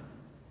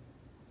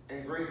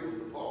 And great was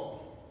the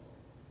fall.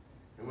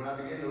 And when I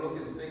began to look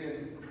and think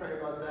and pray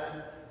about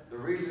that, the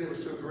reason it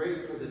was so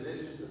great because it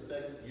didn't just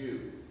affect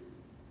you.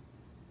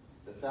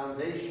 The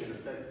foundation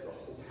affected the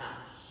whole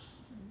house,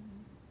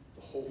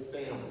 the whole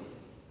family.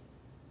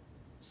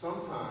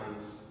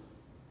 Sometimes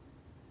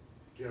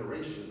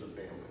generations of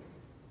family.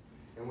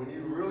 And when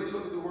you really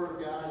look at the Word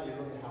of God and you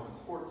look at how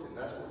important,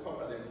 that's what we're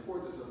talking about, the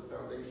importance of the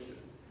foundation.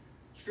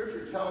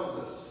 Scripture tells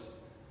us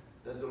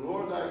that the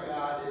Lord thy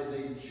God is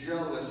a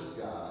jealous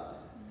God,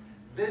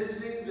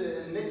 visiting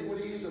the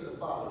iniquities of the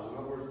fathers, in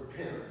other words,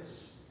 the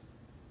parents,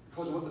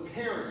 because of what the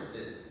parents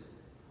did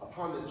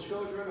upon the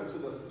children unto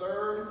the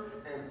third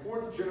and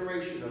fourth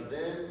generation of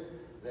them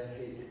that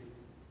hate him.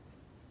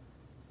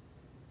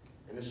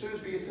 And as soon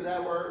as we get to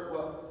that word,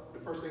 well, the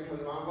first thing comes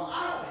to mind, well,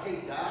 I don't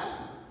hate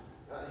God.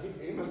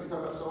 He must be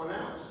talking about someone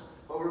else.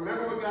 But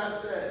remember what God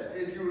says.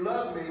 If you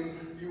love me,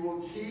 you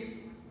will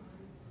keep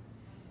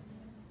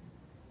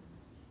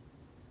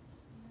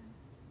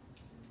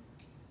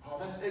Oh,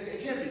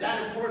 it can't be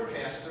that important,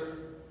 Pastor.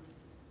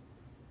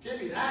 It can't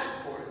be that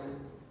important.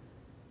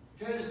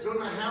 Can I just build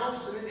my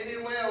house in any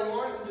way I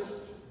want and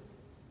just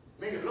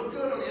make it look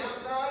good on the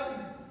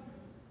outside?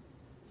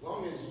 As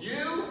long as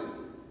you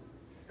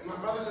and my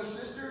brothers and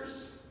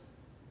sisters,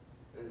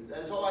 and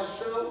that's all I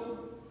show.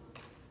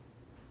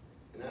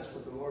 And that's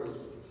what the Lord has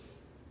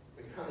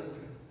been kind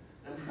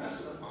of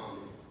impressing upon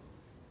me.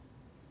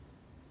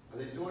 Are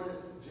they doing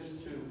it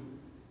just to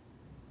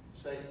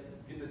say,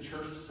 get the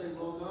church to say,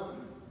 well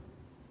done?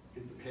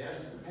 Get the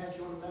pastor to pat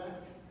you on the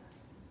back?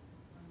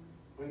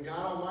 When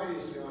God Almighty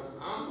is saying,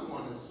 I'm the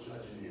one that's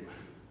judging you.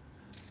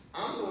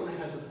 I'm the one that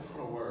has the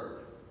final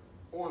word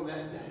on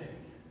that day.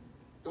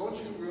 Don't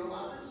you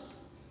realize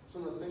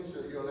some of the things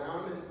that you're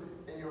allowing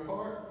in your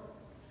heart?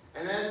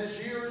 And as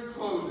this year is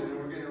closing and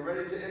we're getting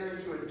ready to enter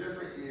into a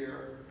different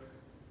year,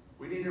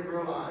 we need to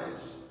realize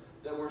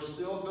that we're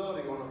still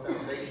building on a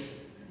foundation.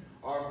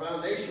 Our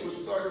foundation was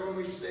started when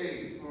we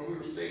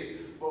were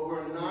saved, but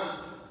we're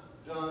not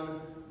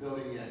done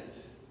building yet.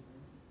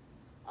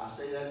 I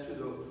say that to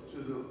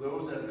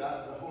those that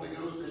got the Holy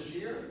Ghost this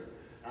year.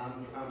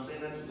 I'm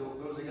saying that to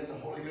those that got the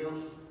Holy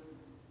Ghost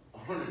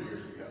 100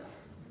 years ago.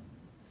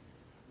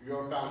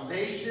 Your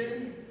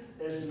foundation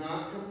is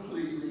not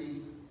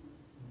completely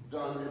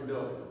done in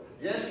building.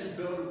 Yes,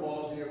 you're building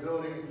walls and you're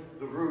building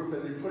the roof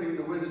and you're putting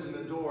the windows and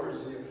the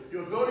doors and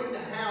you're building the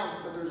house,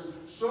 but there's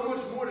so much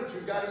more that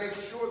you've got to make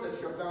sure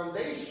that your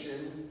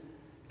foundation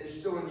is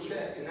still in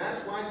check. And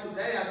that's why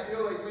today I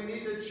feel like we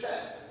need to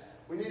check.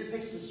 We need to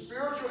take some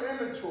spiritual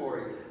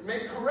inventory,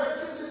 make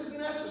corrections as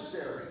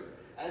necessary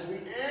as we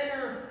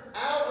enter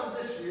out of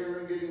this year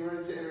and getting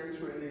ready to enter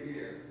into a new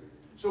year.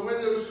 So when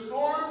those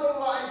storms of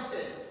life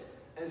hit,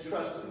 and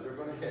trust me, they're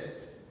going to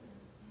hit.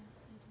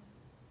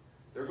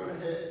 They're going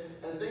to hit,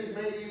 and things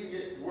may even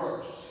get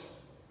worse.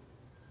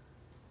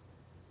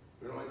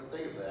 We don't like to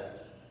think of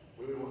that.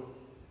 We would want,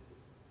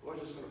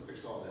 Lord's just going to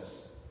fix all this.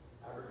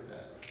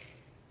 Abracadabra.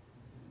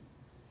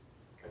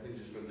 Everything's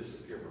just going to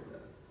disappear from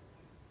that.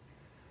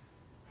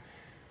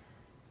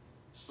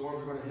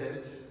 Storms are going to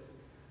hit.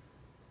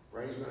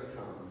 Rain's going to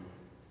come.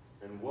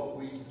 And what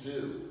we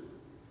do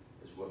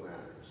is what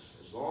matters.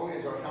 As long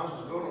as our house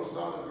is built on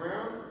solid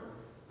ground,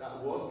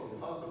 that wolf can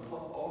huff and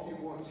puff all he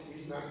wants.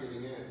 He's not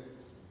getting in.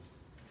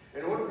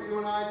 In order for you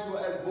and I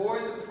to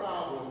avoid the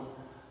problem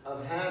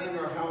of having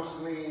our house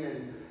lean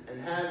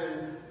and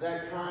having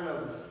that kind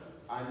of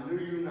I knew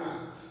you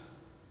not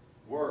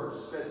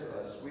words said to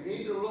us, we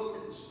need to look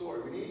at the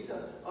story. We need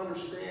to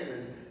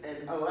understand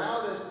and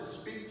allow this to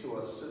speak to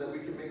us so that we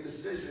can make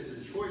decisions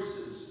and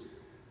choices,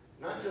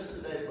 not just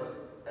today, but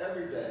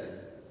every day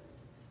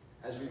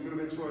as we move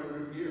into our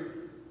new year.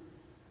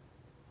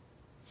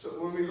 So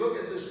when we look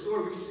at this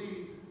story, we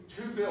see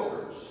two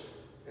builders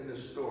in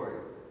this story.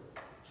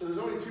 So there's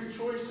only two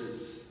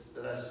choices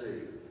that I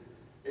see.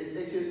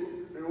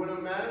 When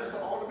it matters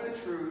to ultimate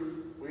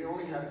truth, we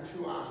only have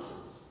two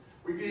options.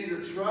 We can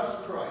either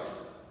trust Christ,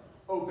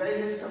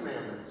 obey his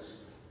commandments,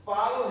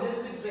 follow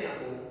his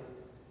example,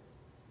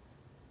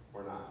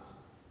 or not.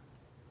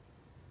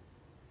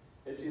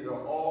 It's either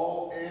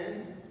all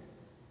in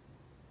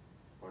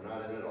or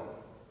not in at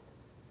all.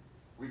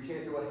 We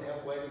can't do it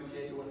halfway. We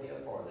can't do it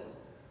half-hearted.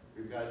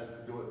 We've got to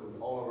do it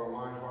with all of our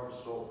mind, heart,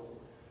 soul.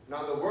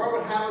 Now, the world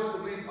would have us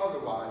to believe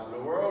otherwise. The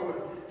world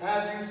would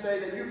have you say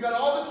that you've got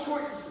all the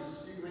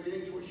choices. You can make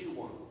any choice you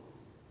want.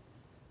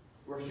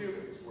 We're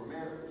humans. We're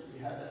manners.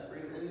 We have that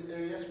freedom.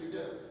 And yes, we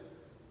do.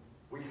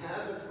 We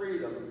have the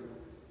freedom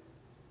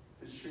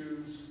to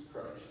choose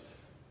Christ.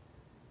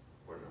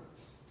 We're not.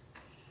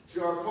 See,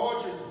 our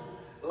culture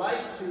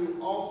likes to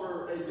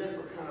offer a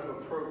different kind of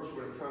approach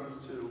when it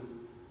comes to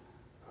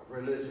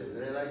religion.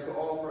 They like to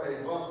offer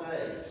a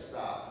buffet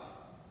style.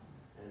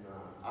 And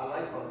I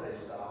like buffet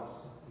styles.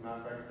 As a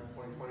matter of fact, in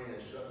 2020,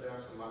 they shut down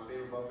some of my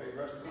favorite buffet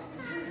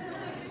restaurants.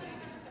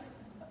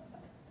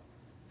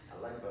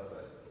 I like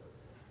buffet.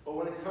 But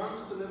when it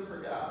comes to living for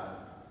God,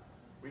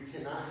 we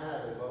cannot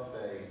have a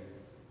buffet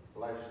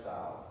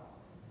lifestyle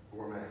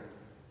gourmet.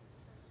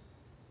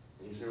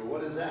 And you say, well,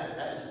 what is that?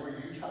 That is where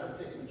you try to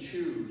pick and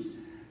choose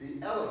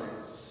the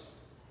elements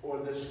or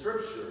the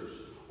scriptures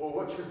or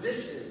what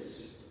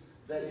traditions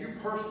that you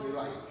personally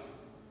like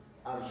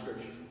out of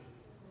Scripture.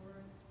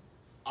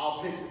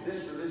 I'll pick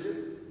this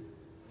religion.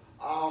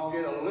 I'll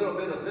get a little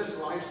bit of this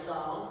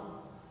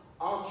lifestyle.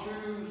 I'll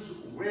choose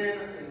when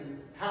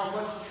and how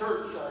much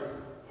church I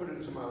put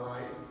into my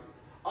life.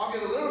 I'll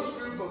get a little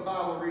scoop of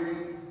Bible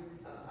reading.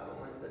 I don't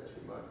like that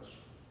too much.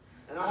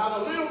 And I'll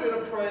have a little bit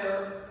of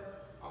prayer.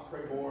 I'll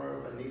pray more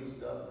if I need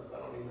stuff. But if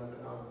I don't need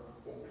nothing, I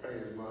won't pray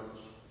as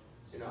much.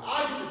 You know,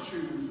 I get to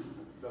choose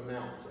the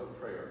amount of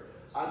prayer.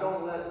 I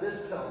don't let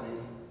this tell me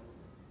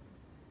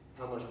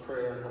how much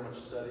prayer and how much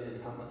study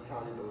and how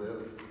I need to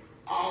live.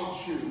 I'll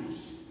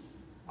choose.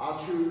 I'll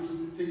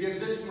choose to give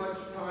this much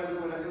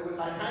time. When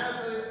I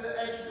have the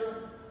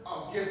extra,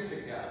 I'll give to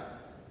God.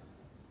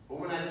 But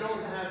when I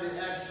don't have the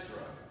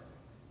extra,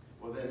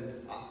 well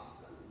then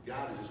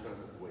God is just going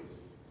to wait.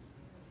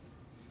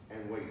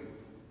 And wait.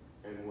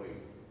 And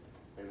wait.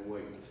 And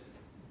wait.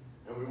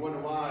 And we want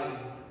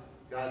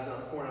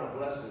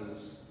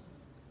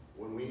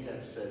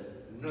said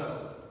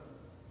no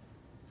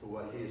to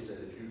what he had said.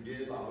 If you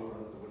give, I'll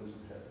open up the windows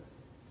of heaven.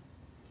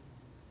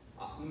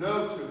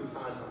 No to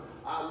tithes.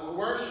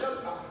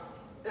 Worship,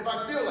 if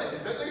I feel like it,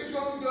 if everything's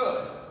going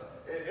good,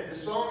 if the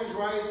song is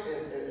right,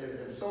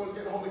 if someone's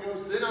getting the Holy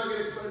Ghost, then I'll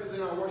get excited,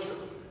 then I'll worship.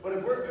 But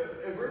if we're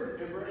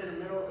in the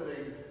middle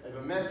of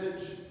a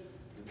message,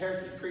 the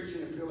pastor's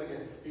preaching and feel like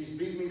he's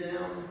beating me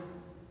down,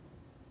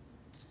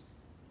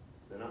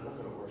 then I'm not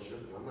going to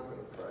worship, and I'm not going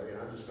to pray,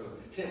 and I'm just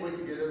can't wait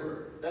to get over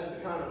it. That's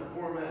the kind of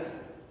format.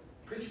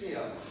 Preach me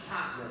a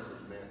hot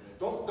message, man.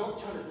 Don't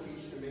try to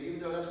teach to me, even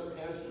though that's what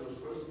pastors are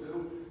supposed to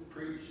do.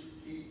 Preach,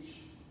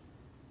 teach,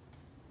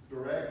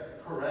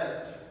 direct,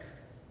 correct,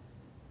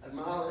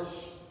 admonish,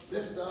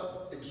 lift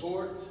up,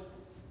 exhort.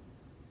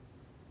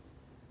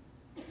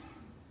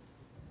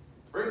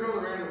 Bring Brother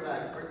Randall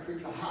back.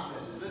 Preach a hot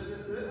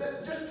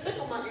message. Just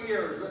tickle my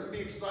ears. Let me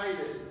be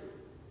excited.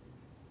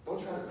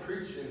 Don't try to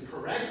preach and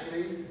correct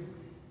me.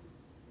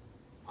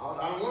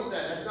 I don't want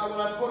that. That's not what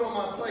I put on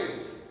my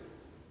plate.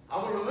 I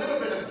want a little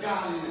bit of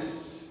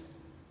godliness.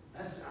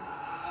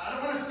 I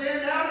don't want to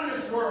stand out in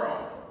this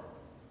world.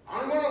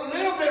 I want a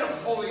little bit of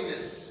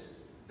holiness.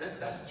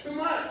 That's too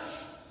much.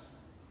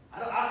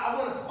 I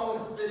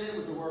want to fit in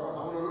with the world.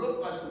 I want to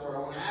look like the world. I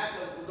want to act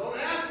like the world.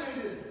 Don't ask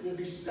me to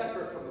be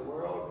separate from the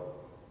world.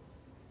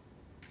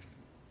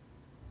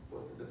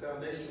 What did the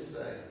foundation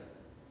say?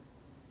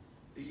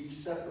 Be ye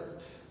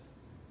separate,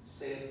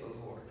 saith the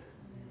Lord.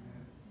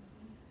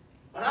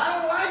 But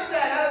I don't like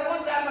that. I don't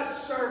want that much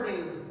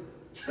serving.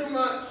 Too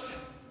much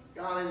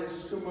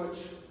godliness, too much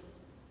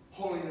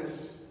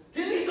holiness.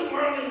 Give me some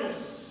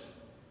worldliness.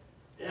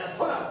 Yeah,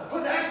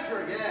 put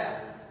extra, yeah,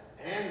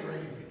 and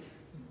gravy.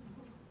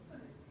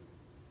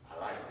 I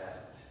like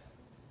that.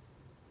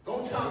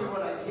 Don't tell me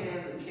what I can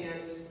and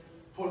can't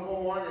put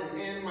on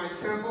and in my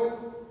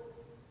temple.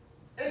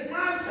 It's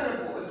my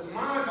temple. It's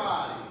my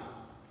body.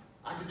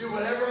 I can do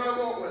whatever I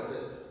want with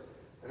it.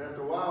 And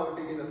after a while,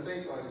 we begin to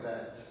think like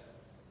that.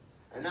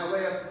 And that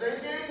way of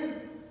thinking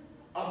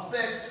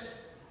affects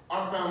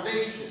our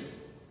foundation.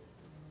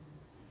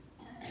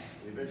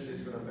 And eventually,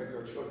 it's going to affect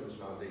our children's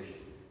foundation.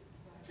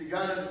 See,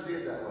 God doesn't see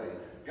it that way.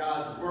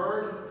 God's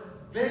word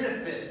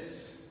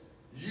benefits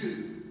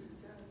you.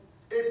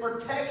 It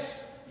protects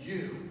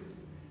you.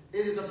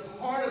 It is a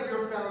part of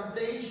your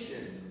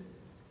foundation.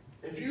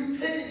 If you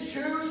pick and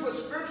choose what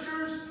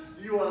scriptures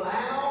you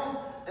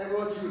allow and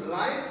what you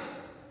like,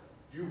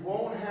 you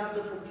won't have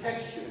the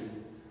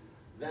protection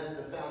that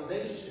the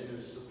foundation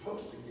is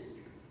supposed to give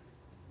you.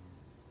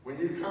 When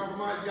you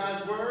compromise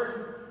God's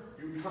word,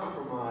 you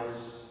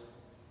compromise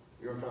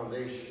your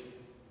foundation.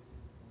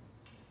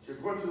 So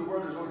according to the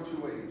word, there's only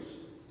two ways.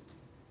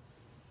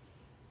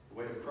 The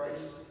way of Christ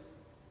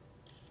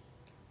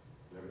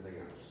and everything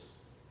else.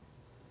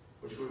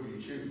 Which way will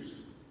you choose?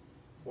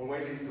 One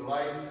way leads to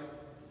life,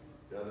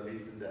 the other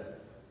leads to death.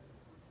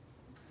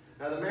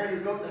 Now the man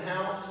who built the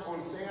house on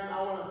sand,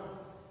 I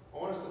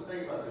want us to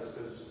think about this,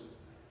 because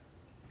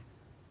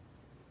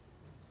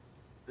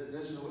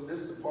this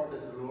is the part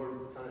that the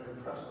Lord kind of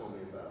impressed on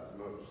me about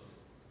the most.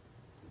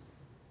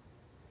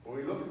 When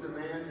we look at the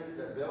man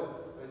that built,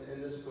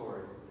 in this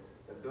story,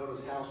 that built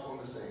his house on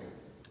the sand,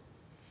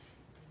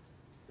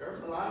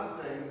 there's a lot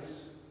of things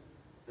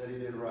that he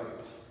did right.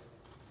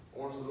 I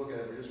want us to look at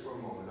it just for a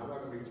moment. I'm not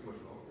going to be too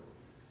much longer.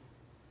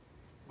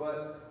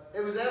 But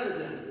it was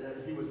evident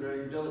that he was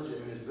very diligent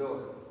in his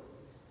building.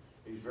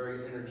 He's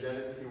very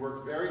energetic. He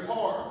worked very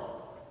hard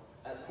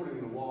at putting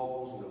the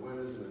walls and the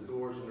windows and the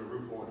doors and the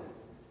roof on it.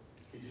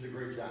 He did a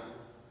great job.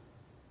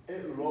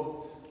 It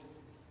looked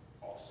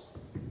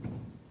awesome.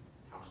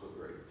 House looked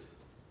great.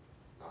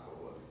 Not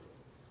gonna look.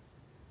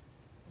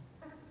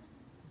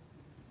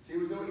 See,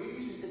 it's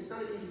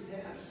not an easy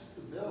task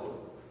to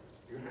build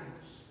your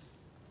house.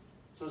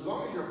 So as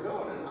long as you're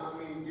building, I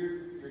mean,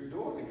 you're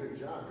doing a good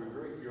job.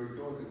 You're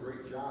doing a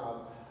great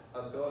job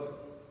of building.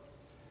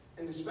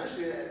 And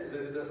especially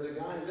the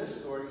guy in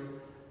this story,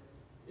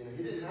 you know,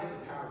 he didn't have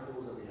the power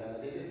tools that we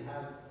had. He didn't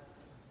have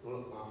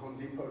Home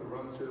Depot to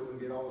run to and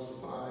get all the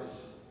supplies.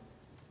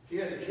 He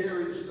had to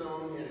carry the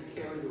stone. He had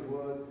to carry the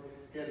wood.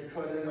 He had to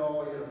cut it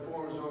all. He had to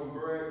form his own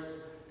bricks.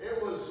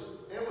 It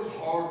was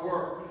hard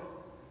work.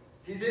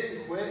 He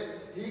didn't quit.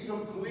 He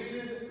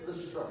completed the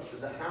structure.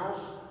 The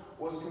house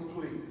was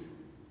complete.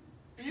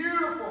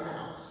 Beautiful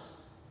house.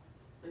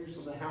 Think of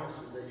some of the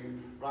houses that you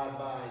ride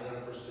by that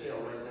are for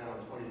sale right now in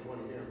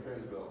 2020 here in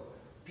Pennsville.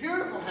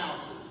 Beautiful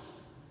houses.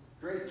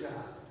 Great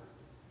job.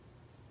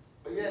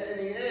 But yet,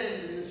 in the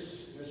end,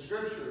 in the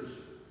scriptures,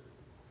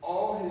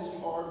 all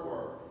his hard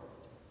work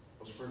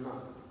was for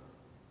nothing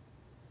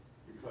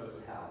because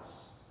the house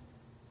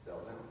fell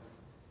down.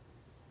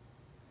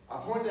 I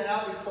point that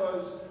out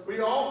because we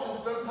often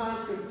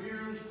sometimes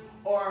confuse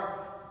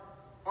our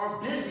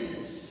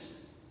busyness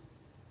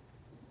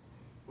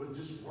with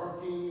just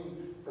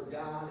working for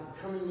God and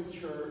coming to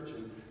church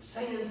and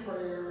saying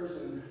prayers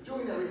and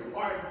doing that.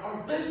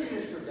 Our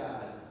busyness for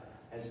God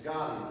as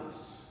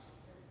godliness.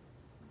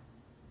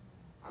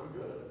 I'm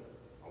good.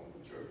 I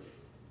went to church.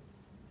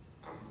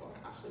 I'm fine.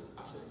 I said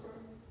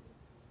prayer.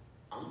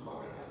 I'm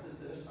fine.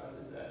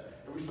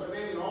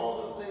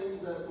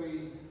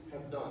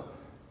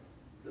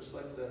 Just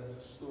like the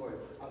story.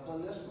 I've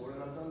done this, Lord,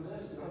 and I've done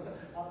this, and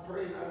I've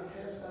prayed, and I've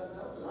cast out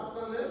devils, and I've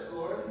done this,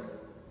 Lord.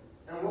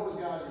 And what was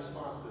God's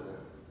response to them?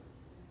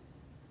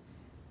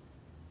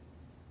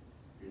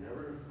 You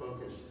never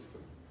focused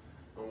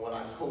on what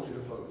I told you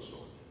to focus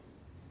on.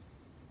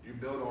 You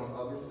built on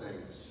other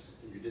things,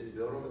 and you didn't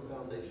build on the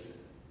foundation.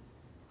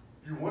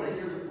 You want to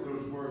hear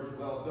those words,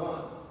 well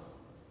done.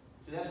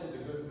 See, that's what the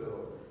good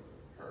builder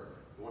heard.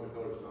 The one that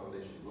built his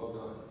foundation, well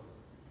done.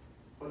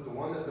 But the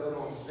one that built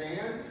on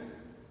sand,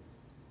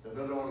 that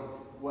built on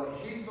what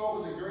he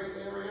thought was a great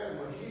area and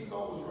what he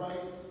thought was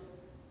right,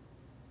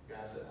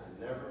 God said,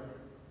 I never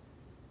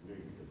knew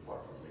you.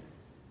 Depart from me.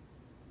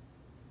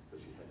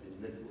 Because you had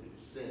iniquity,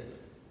 sin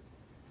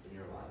in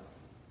your life.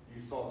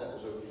 You thought that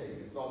was okay.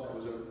 You thought that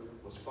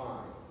was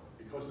fine.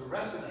 Because the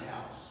rest of the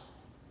house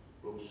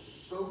looks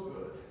so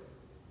good.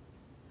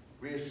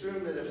 We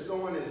assume that if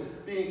someone is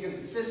being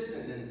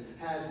consistent and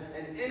has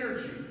an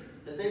energy,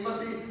 that they must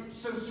be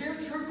sincere,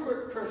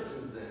 true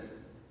Christians then.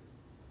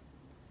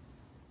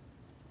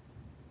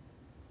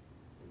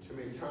 And too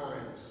many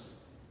times,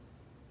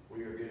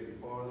 we are getting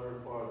farther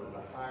and farther.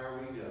 The higher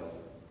we go,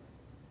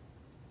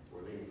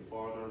 we're leaning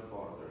farther and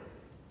farther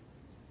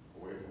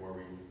away from where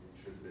we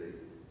should be.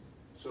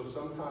 So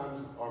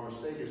sometimes our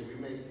mistake is we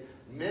make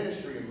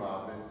ministry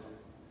involvement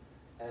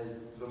as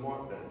the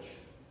mark bench.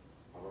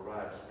 I've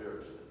arrived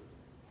spiritually.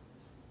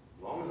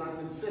 As long as I'm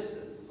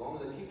consistent, as long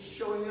as I keep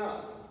showing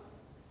up,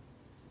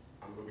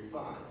 I'm going to be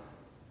fine.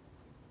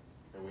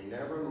 And we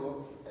never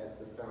look at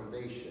the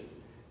foundation.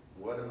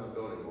 What am I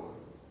building on?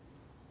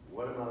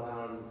 What am I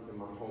allowing in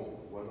my home?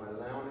 What am I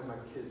allowing in my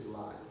kids'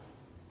 life?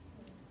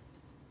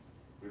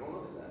 We don't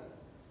look at that.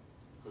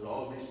 Because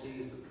all we see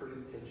is the pretty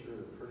picture,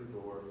 the pretty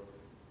door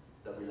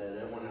that we let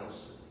everyone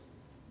else see.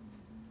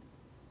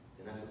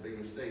 And that's a big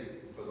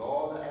mistake. Because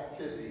all the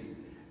activity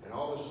and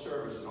all the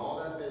service and all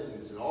that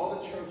business and all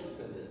the church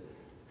attended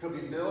could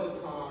be built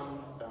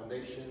upon a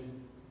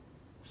foundation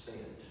of sand.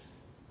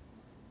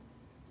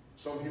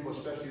 Some people,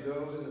 especially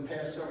those in the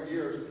past several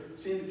years,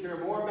 seem to care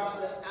more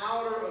about the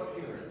outer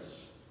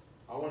appearance.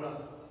 I want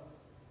to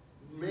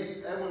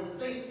make everyone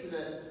think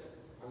that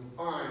I'm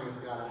fine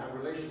with God, I have a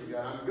relationship with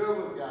God, I'm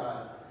good with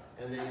God,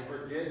 and they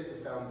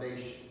forget the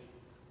foundation.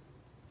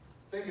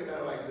 Think about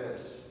it like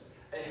this.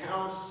 A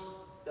house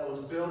that was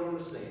built on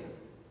the sand.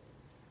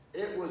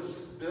 It was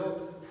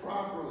built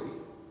properly.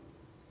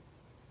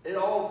 It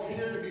all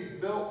appeared to be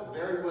built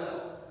very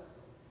well.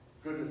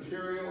 Good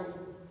material,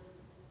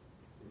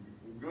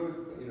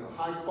 good,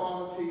 high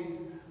quality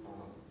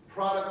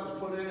product was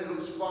put in, it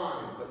looks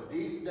fine, but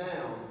deep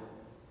down,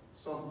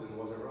 something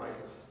wasn't right.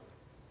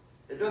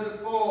 It doesn't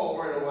fall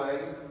right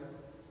away.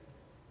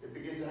 It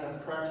begins to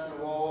have cracks in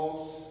the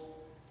walls,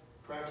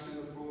 cracks in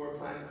the floor,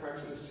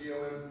 cracks in the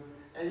ceiling,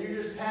 and you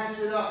just patch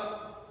it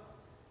up.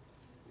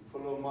 You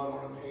put a little mud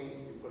on the paint,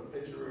 you put a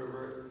picture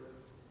over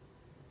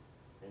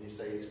it, and you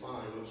say, it's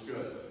fine, it looks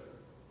good.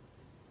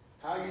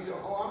 How you doing?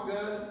 Oh, I'm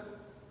good.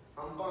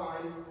 I'm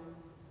fine.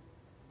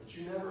 But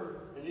you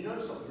never, and you know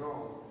something's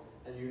wrong,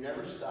 and you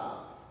never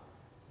stop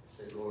and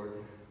say, Lord,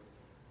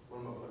 what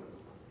am I putting in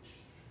the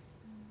foundation?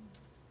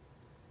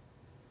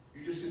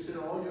 You just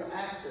consider all your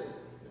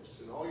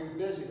activeness and all your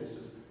busyness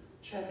as,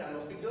 check, I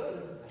must be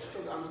good.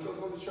 I'm still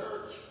going to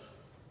church.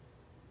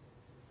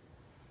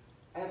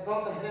 I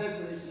bowed the head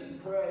when they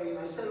said pray, and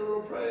I said a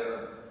little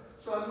prayer,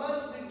 so I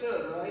must be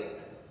good, right?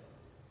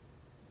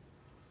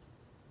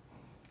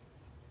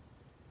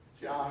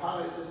 See, I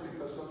highlight this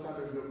because sometimes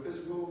there's no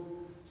physical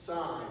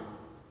sign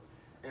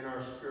in our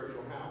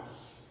spiritual house.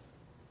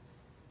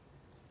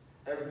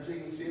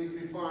 Everything seems to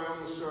be fine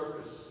on the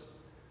surface.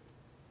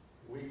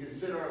 We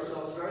consider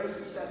ourselves very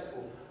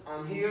successful.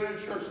 I'm here in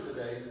church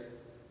today,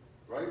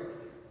 right?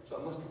 So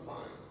I must be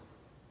fine.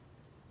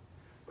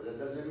 But that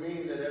doesn't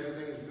mean that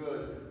everything is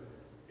good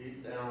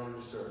deep down in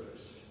the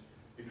surface.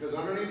 Because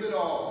underneath it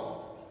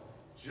all,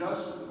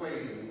 just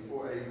waiting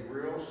for a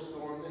real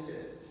storm to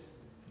hit,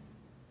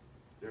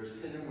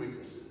 there's hidden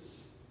weaknesses.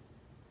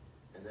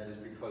 And that is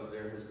because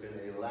there has been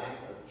a lack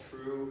of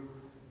true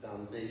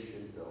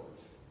foundation built.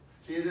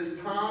 See, it is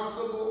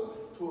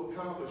possible to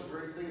accomplish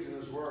great things in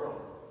this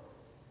world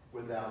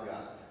without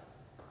God.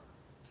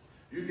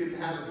 You can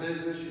have a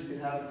business, you can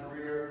have a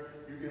career,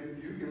 you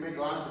can make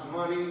lots of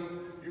money,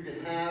 you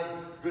can have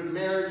good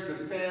marriage,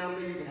 good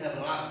family, you can have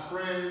a lot of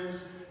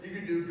friends, you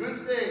can do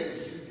good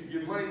things, you can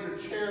give money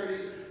to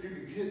charity, you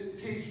can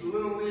teach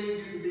Little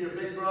League, you can be a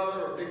big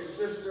brother or a big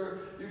sister,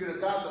 you can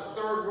adopt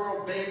a third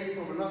world baby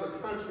from another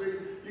country,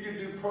 you can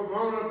do pro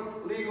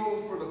bono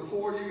legal for the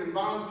poor, you can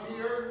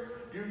volunteer,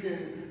 you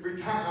can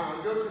retire,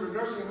 go to the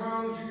nursing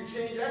homes, you can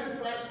change every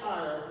flat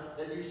tire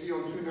that you see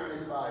on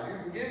 295, you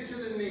can get to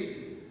the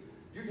needy,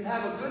 you can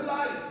have a good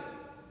life.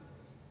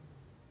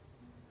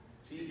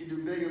 See, you can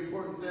do big,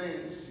 important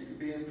things, you can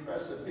be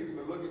impressive, people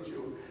can look at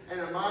you and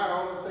admire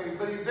all the things,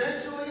 but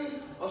eventually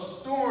a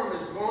storm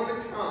is going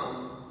to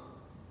come,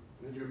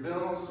 and if you're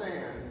built on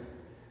sand,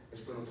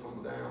 it's going to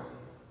tumble down.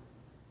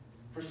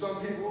 For some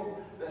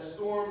people, that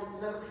storm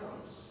never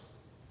comes.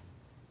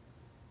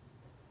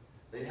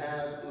 They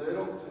have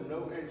little to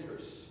no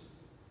interest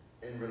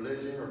in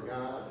religion or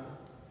God.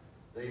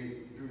 They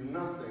do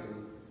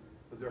nothing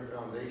with their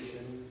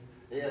foundation.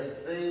 They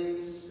have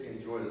things, they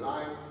enjoy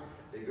life,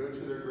 they go to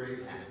their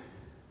grave happy.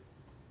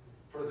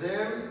 For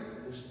them,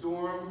 the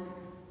storm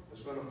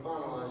is going to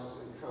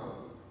finalize and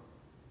come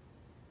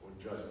on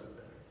Judgment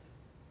Day.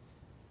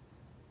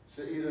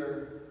 So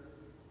either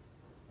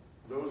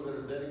those that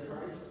are dead in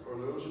Christ or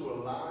those who are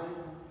alive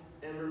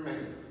and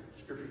remain,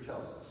 Scripture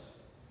tells us,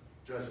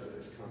 judgment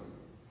is coming.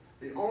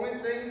 The only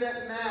thing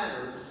that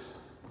matters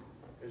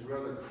is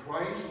whether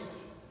Christ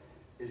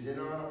is in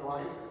our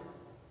life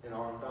and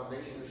our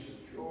foundation is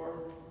secure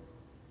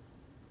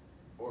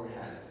or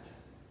hasn't.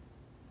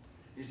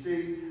 You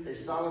see, a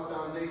solid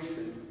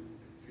foundation,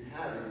 if you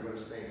have it, you're going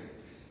to stand.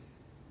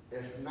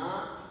 If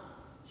not,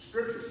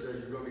 Scripture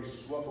says you're going to be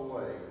swept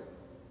away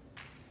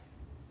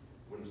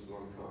when the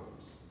storm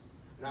comes.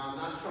 Now, I'm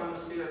not trying to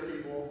scare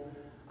people.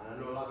 I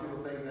know a lot of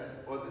people think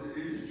that, well,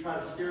 you just try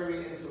to scare me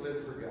into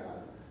living for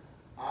God.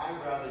 I'd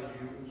rather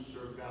you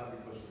serve God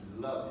because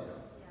you love Him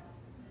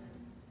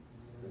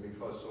than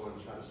because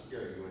someone's trying to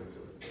scare you into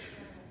it.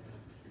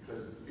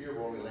 Because the fear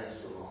will only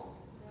last so long.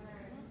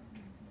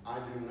 I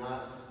do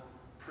not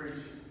preach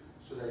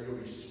so that you'll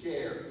be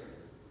scared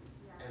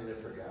and live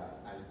for God.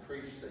 I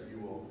preach that you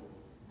will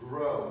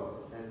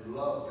grow and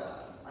love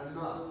God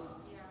enough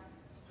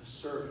to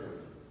serve Him.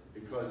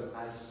 Because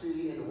I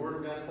see, and the Word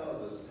of God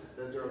tells us,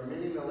 that there are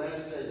many in the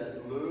last day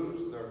that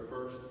lose their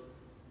first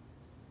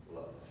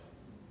love.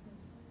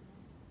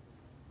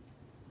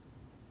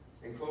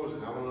 In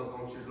closing, I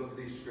want you to look at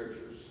these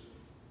scriptures.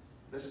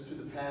 Listen to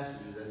the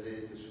passages as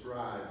they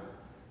describe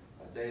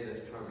a day that's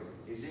coming.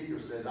 Ezekiel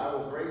says, I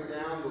will break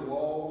down the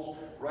walls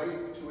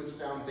right to its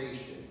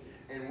foundation,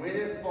 and when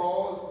it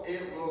falls,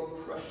 it will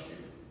crush you.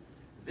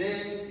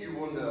 Then you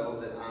will know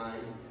that I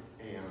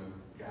am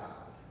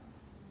God.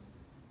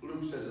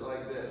 Luke says it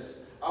like this.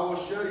 I will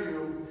show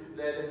you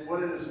that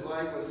what it is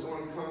like when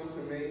someone comes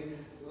to me,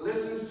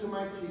 listens to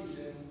my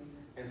teaching,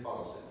 and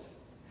follows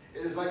it.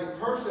 It is like a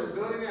person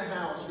building a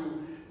house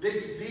who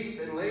digs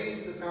deep and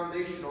lays the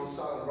foundation on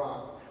solid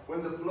rock.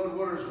 When the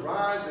floodwaters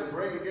rise and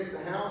break against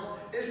the house,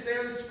 it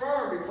stands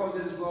firm because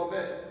it is well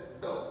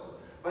built.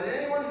 But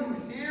anyone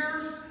who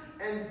hears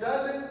and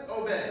doesn't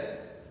obey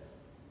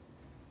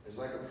is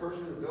like a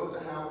person who builds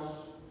a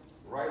house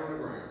right on the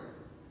ground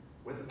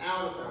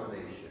without a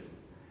foundation.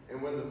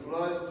 And when the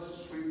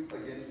floods sweep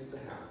against the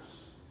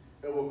house,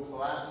 it will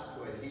collapse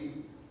to a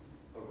heap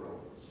of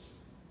ruins.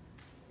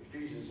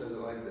 Ephesians says it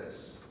like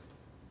this.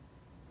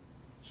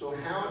 So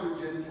now you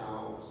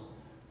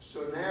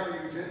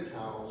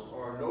Gentiles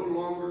are no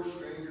longer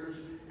strangers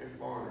and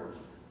foreigners.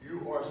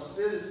 You are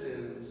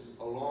citizens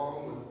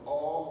along with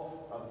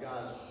all of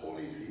God's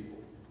holy people.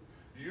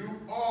 You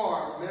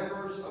are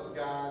members of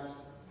God's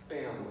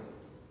family.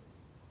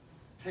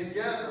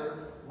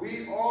 Together,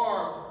 we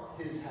are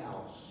His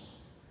house.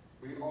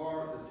 We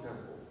are the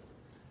temple.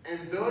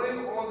 And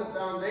building on the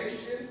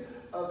foundation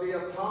of the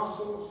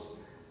apostles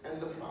and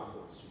the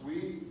prophets,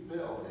 we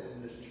build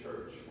in this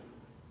church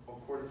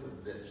according to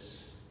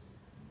this.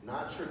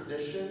 Not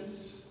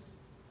traditions,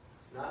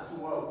 not to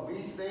what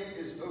we think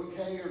is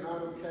okay or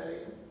not okay.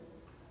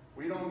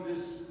 We don't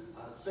just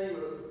think,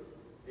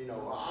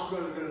 I'm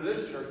going to go to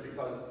this church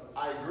because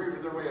I agree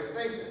with their way of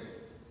thinking.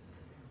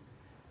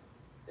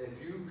 If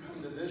you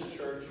come to this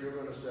church, you're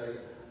going to say,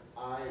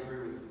 I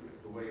agree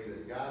with the way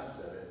that God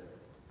said it,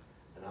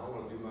 and I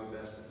want to do my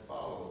best to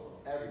follow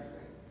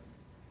everything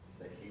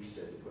that He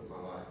said to put in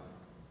my life.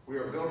 We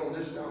are built on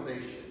this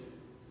foundation,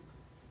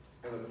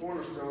 and the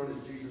cornerstone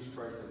is Jesus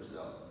Christ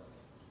Himself.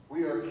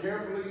 We are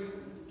carefully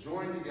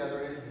joined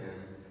together in Him,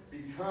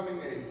 becoming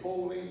a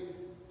holy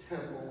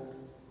temple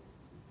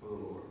for the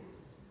Lord.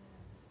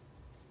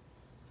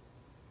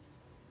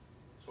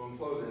 So in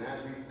closing,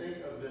 as we think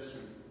of this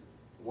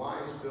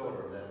wise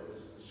builder that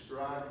was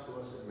described to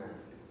us in Matthew,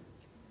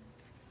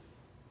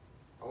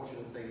 I want you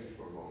to think just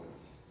for a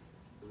moment.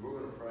 Because we're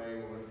going to pray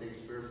and we're going to take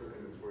spiritual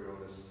inventory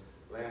on this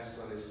last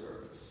Sunday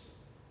service.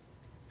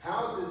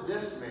 How did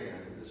this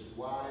man, this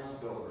wise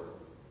builder,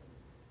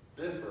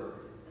 differ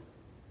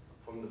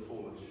from the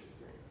foolish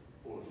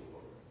builder?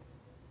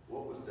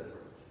 What was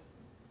different?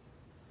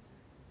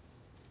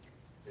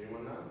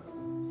 Anyone know?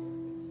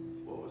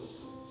 What was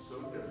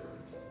so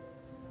different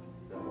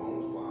that one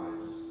was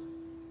wise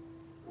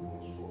and one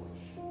was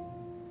foolish?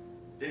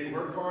 Did he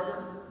work harder?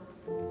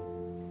 I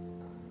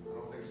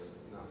don't think so.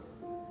 No.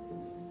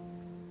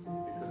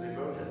 Because they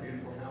both had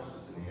beautiful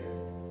houses in the end.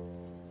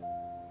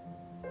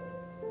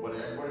 When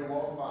everybody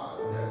walked by,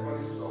 when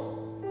everybody saw,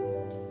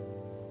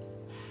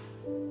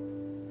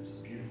 it's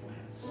a beautiful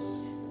house.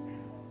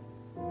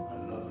 I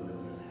love to live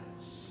in that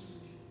house.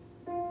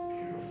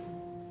 Beautiful.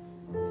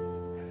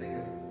 I think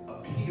it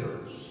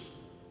appears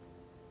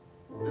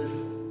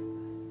visual.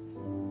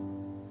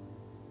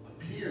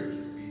 Appears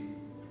to be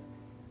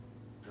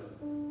good.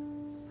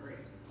 Very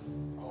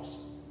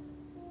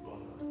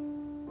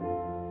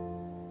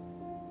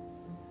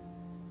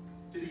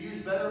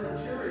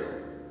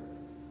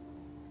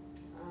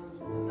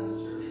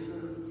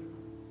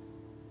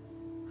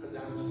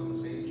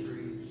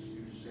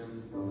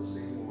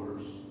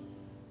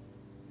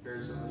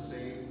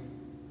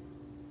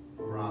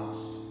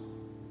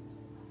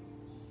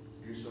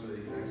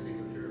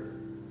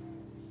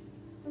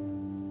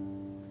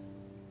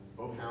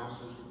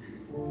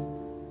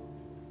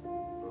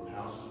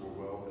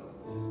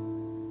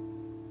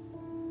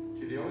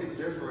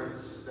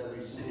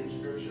we see in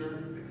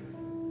Scripture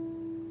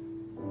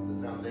was the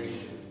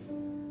foundation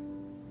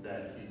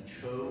that he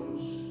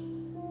chose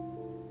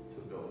to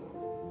build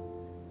on.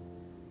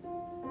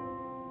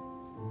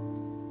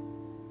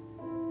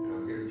 And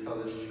I'm here to tell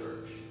this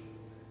church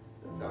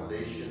that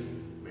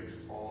foundation makes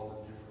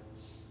all the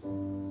difference.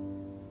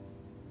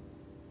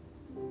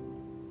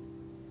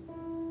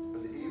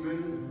 Because even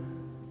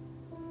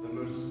the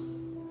most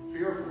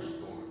fearful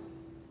storm,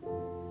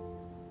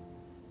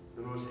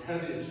 the most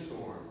heaviest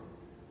storm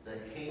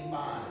that came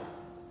by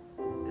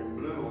and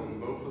blew on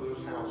both of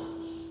those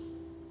houses,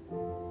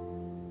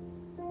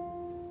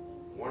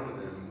 one of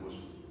them was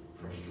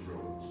crushed to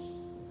ruins.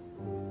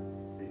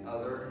 The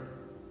other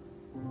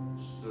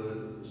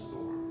stood the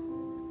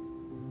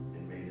storm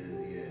and made it in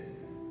the end,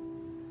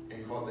 and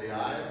caught the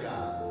eye of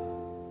God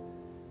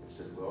and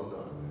said, "Well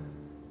done,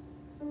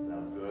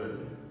 thou good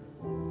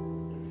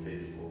and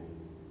faithful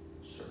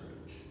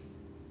servant."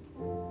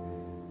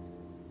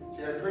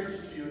 See, I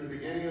preached to you in the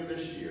beginning of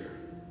this year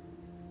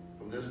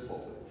from this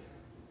pulpit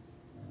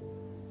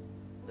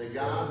that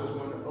God was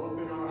going to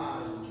open our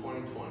eyes in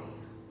 2020.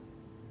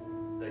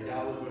 That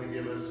God was going to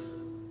give us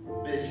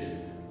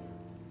vision.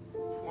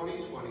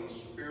 2020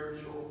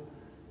 spiritual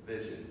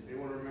vision.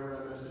 Anyone remember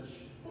that message?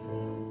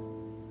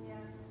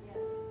 Yeah.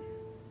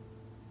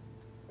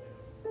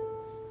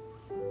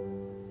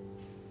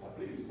 I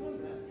believe he's done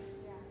that.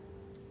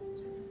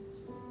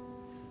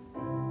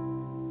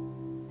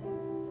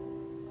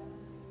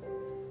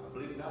 I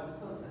believe God's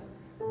done that.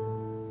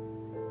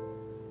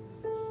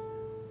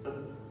 But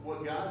what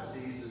God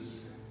sees is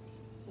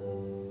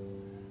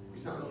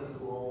he's not looking at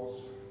the walls.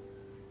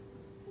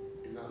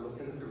 He's not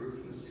looking at the roof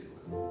and the ceiling.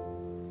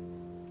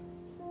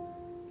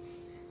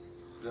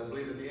 Because I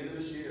believe at the end of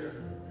this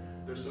year,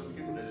 there's some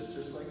people that's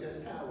just like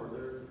that tower.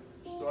 They're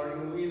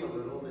starting to lean a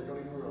little, and they don't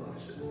even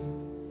realize it.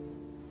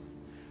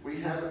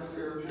 We have a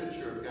clear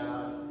picture of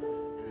God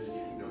and his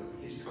kingdom.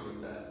 He's coming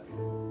back.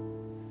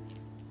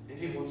 And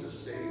he wants us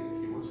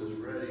saved. He wants us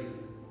ready.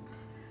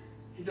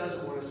 He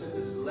doesn't want us at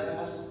this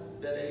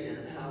last day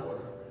and hour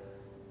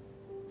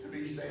to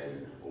be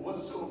saying, well,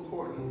 what's so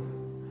important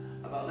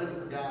about living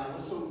for God?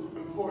 What's so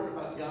important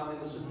about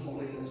godliness and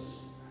holiness?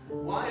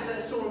 Why is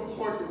that so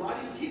important? Why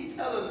do you keep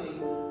telling me,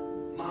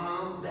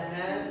 Mom,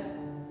 Dad?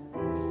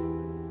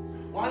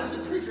 Why does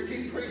the preacher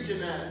keep preaching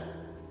that?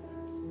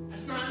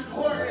 It's not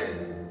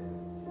important.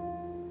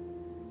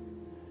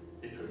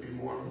 It could be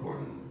more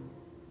important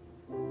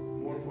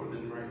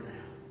than right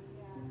now,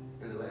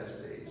 in the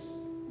last days.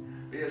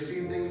 We have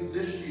seen things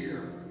this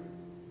year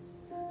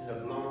that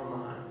have blown our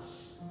minds.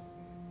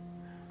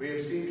 We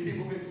have seen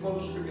people get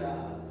closer to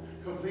God,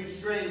 complete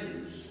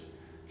strangers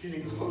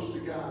getting close to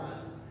God.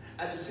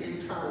 At the same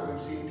time,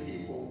 we've seen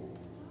people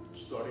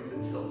starting to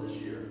tilt this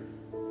year.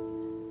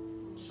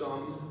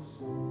 Some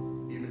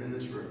even in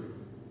this room.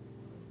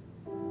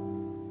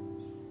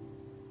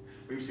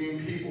 We've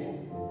seen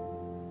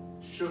people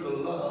show the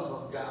love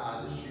of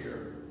God this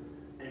year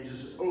and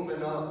just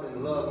open up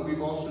in love. And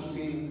we've also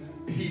seen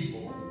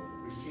people,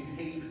 we've seen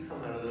hatred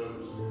come out of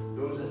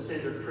those that say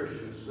they're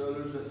Christians,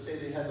 those that say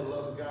they have the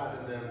love of God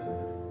in them.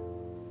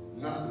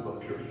 Nothing but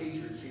pure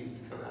hatred seems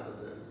to come out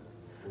of them.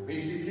 We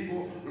see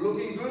people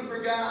looking good for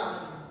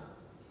God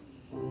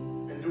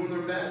and doing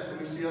their best, and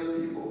we see other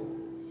people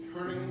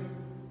turning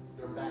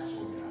their backs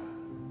on God.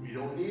 We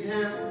don't need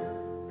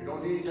him. We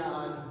don't need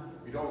God.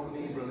 We don't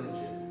need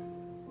religion.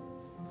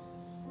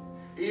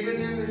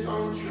 Even in this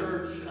own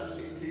church, I've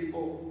seen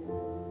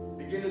people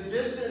begin to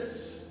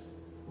distance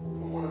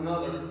from one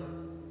another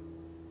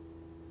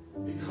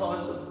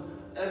because of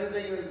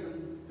everything,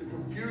 the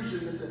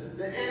confusion that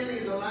the enemy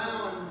is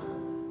allowing.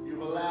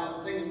 You've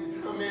allowed things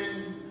to come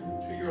in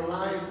to your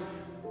life,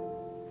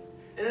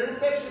 and it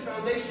affects your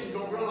foundation. You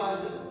don't realize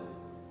it.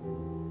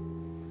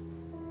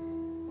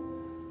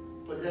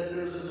 But that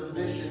there's a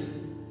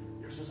division,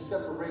 there's a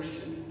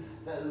separation.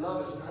 That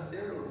love is not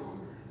there no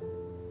longer.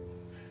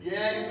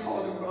 Yeah, you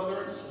call them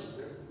brother and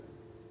sister.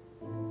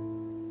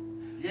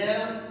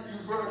 Yeah,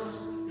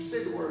 you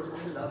say the words,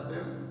 I love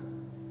them.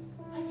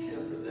 I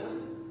care for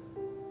them.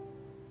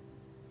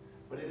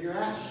 But in your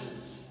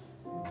actions,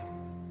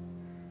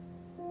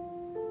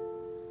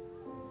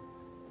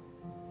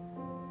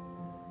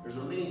 there's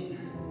a lean.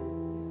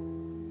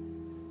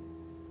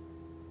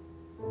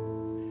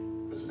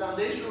 Because the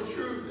foundational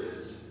truth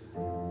is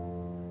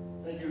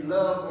that you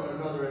love one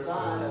another as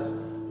I have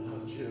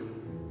loved you.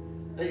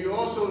 That you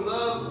also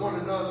love one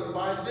another.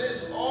 By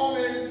this all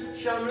men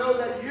shall know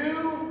that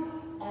you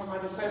are my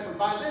disciples.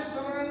 By this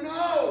they're going to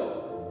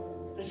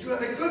know that you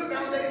have a good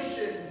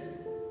foundation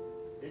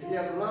if you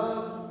have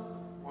love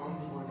one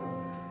for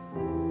another.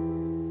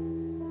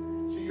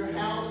 See, your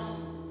house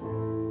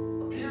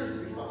appears to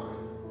be fine.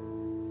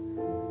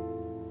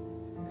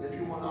 And if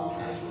you want, I'll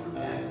pat you on the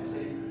back and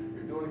say,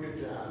 you're doing a good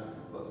job.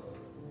 But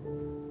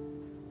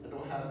I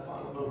don't have a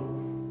final vote.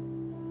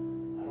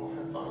 I don't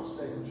have final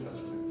say on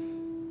judgment.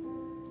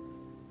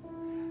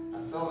 I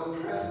felt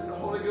impressed in the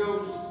Holy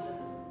Ghost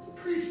to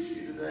preach to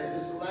you today,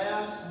 this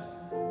last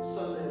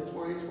Sunday of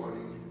 2020.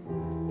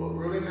 What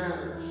really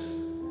matters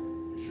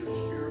is your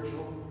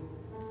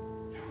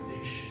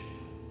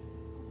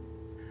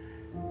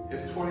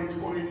If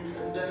 2020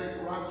 pandemic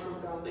rocked your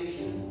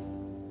foundation,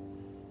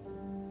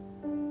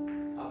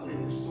 I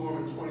believe the storm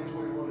in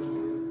 2021 is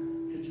going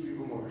to hit you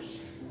even worse.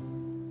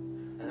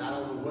 And I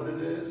don't know what it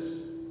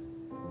is.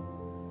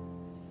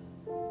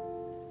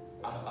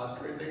 I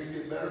pray things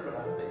get better, but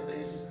I think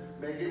things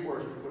may get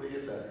worse before they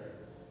get better.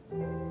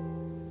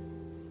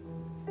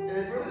 And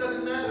it really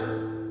doesn't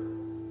matter.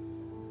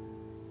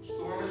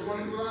 Storm is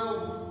going to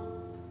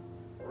blow.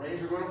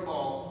 Rains are going to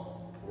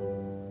fall.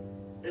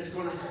 It's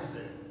going to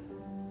happen.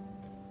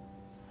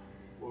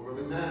 What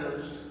really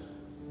matters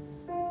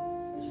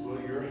is,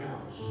 will your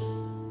house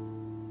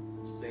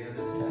stand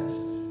the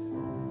test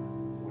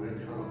when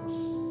it comes?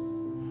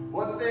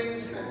 What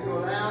things have you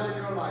allowed in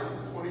your life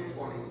in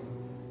 2020?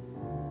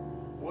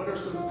 What are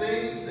some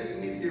things that you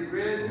need to get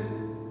rid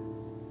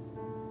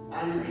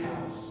out of your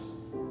house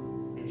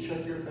and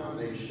check your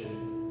foundation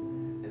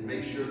and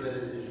make sure that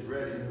it is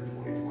ready for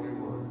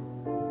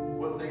 2021?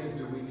 What things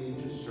do we need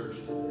to search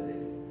today?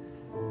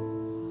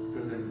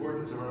 Because the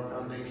importance of our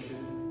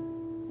foundation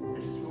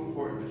is too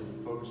important just to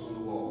focus on the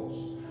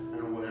walls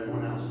and on what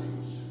everyone else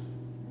sees.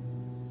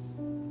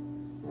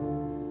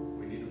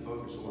 We need to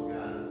focus on what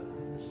God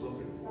is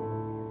looking for.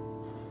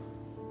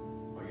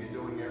 Are you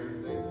doing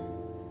everything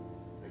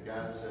that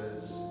God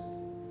says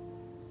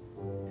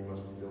you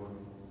must be doing?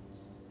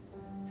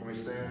 Can we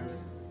stand?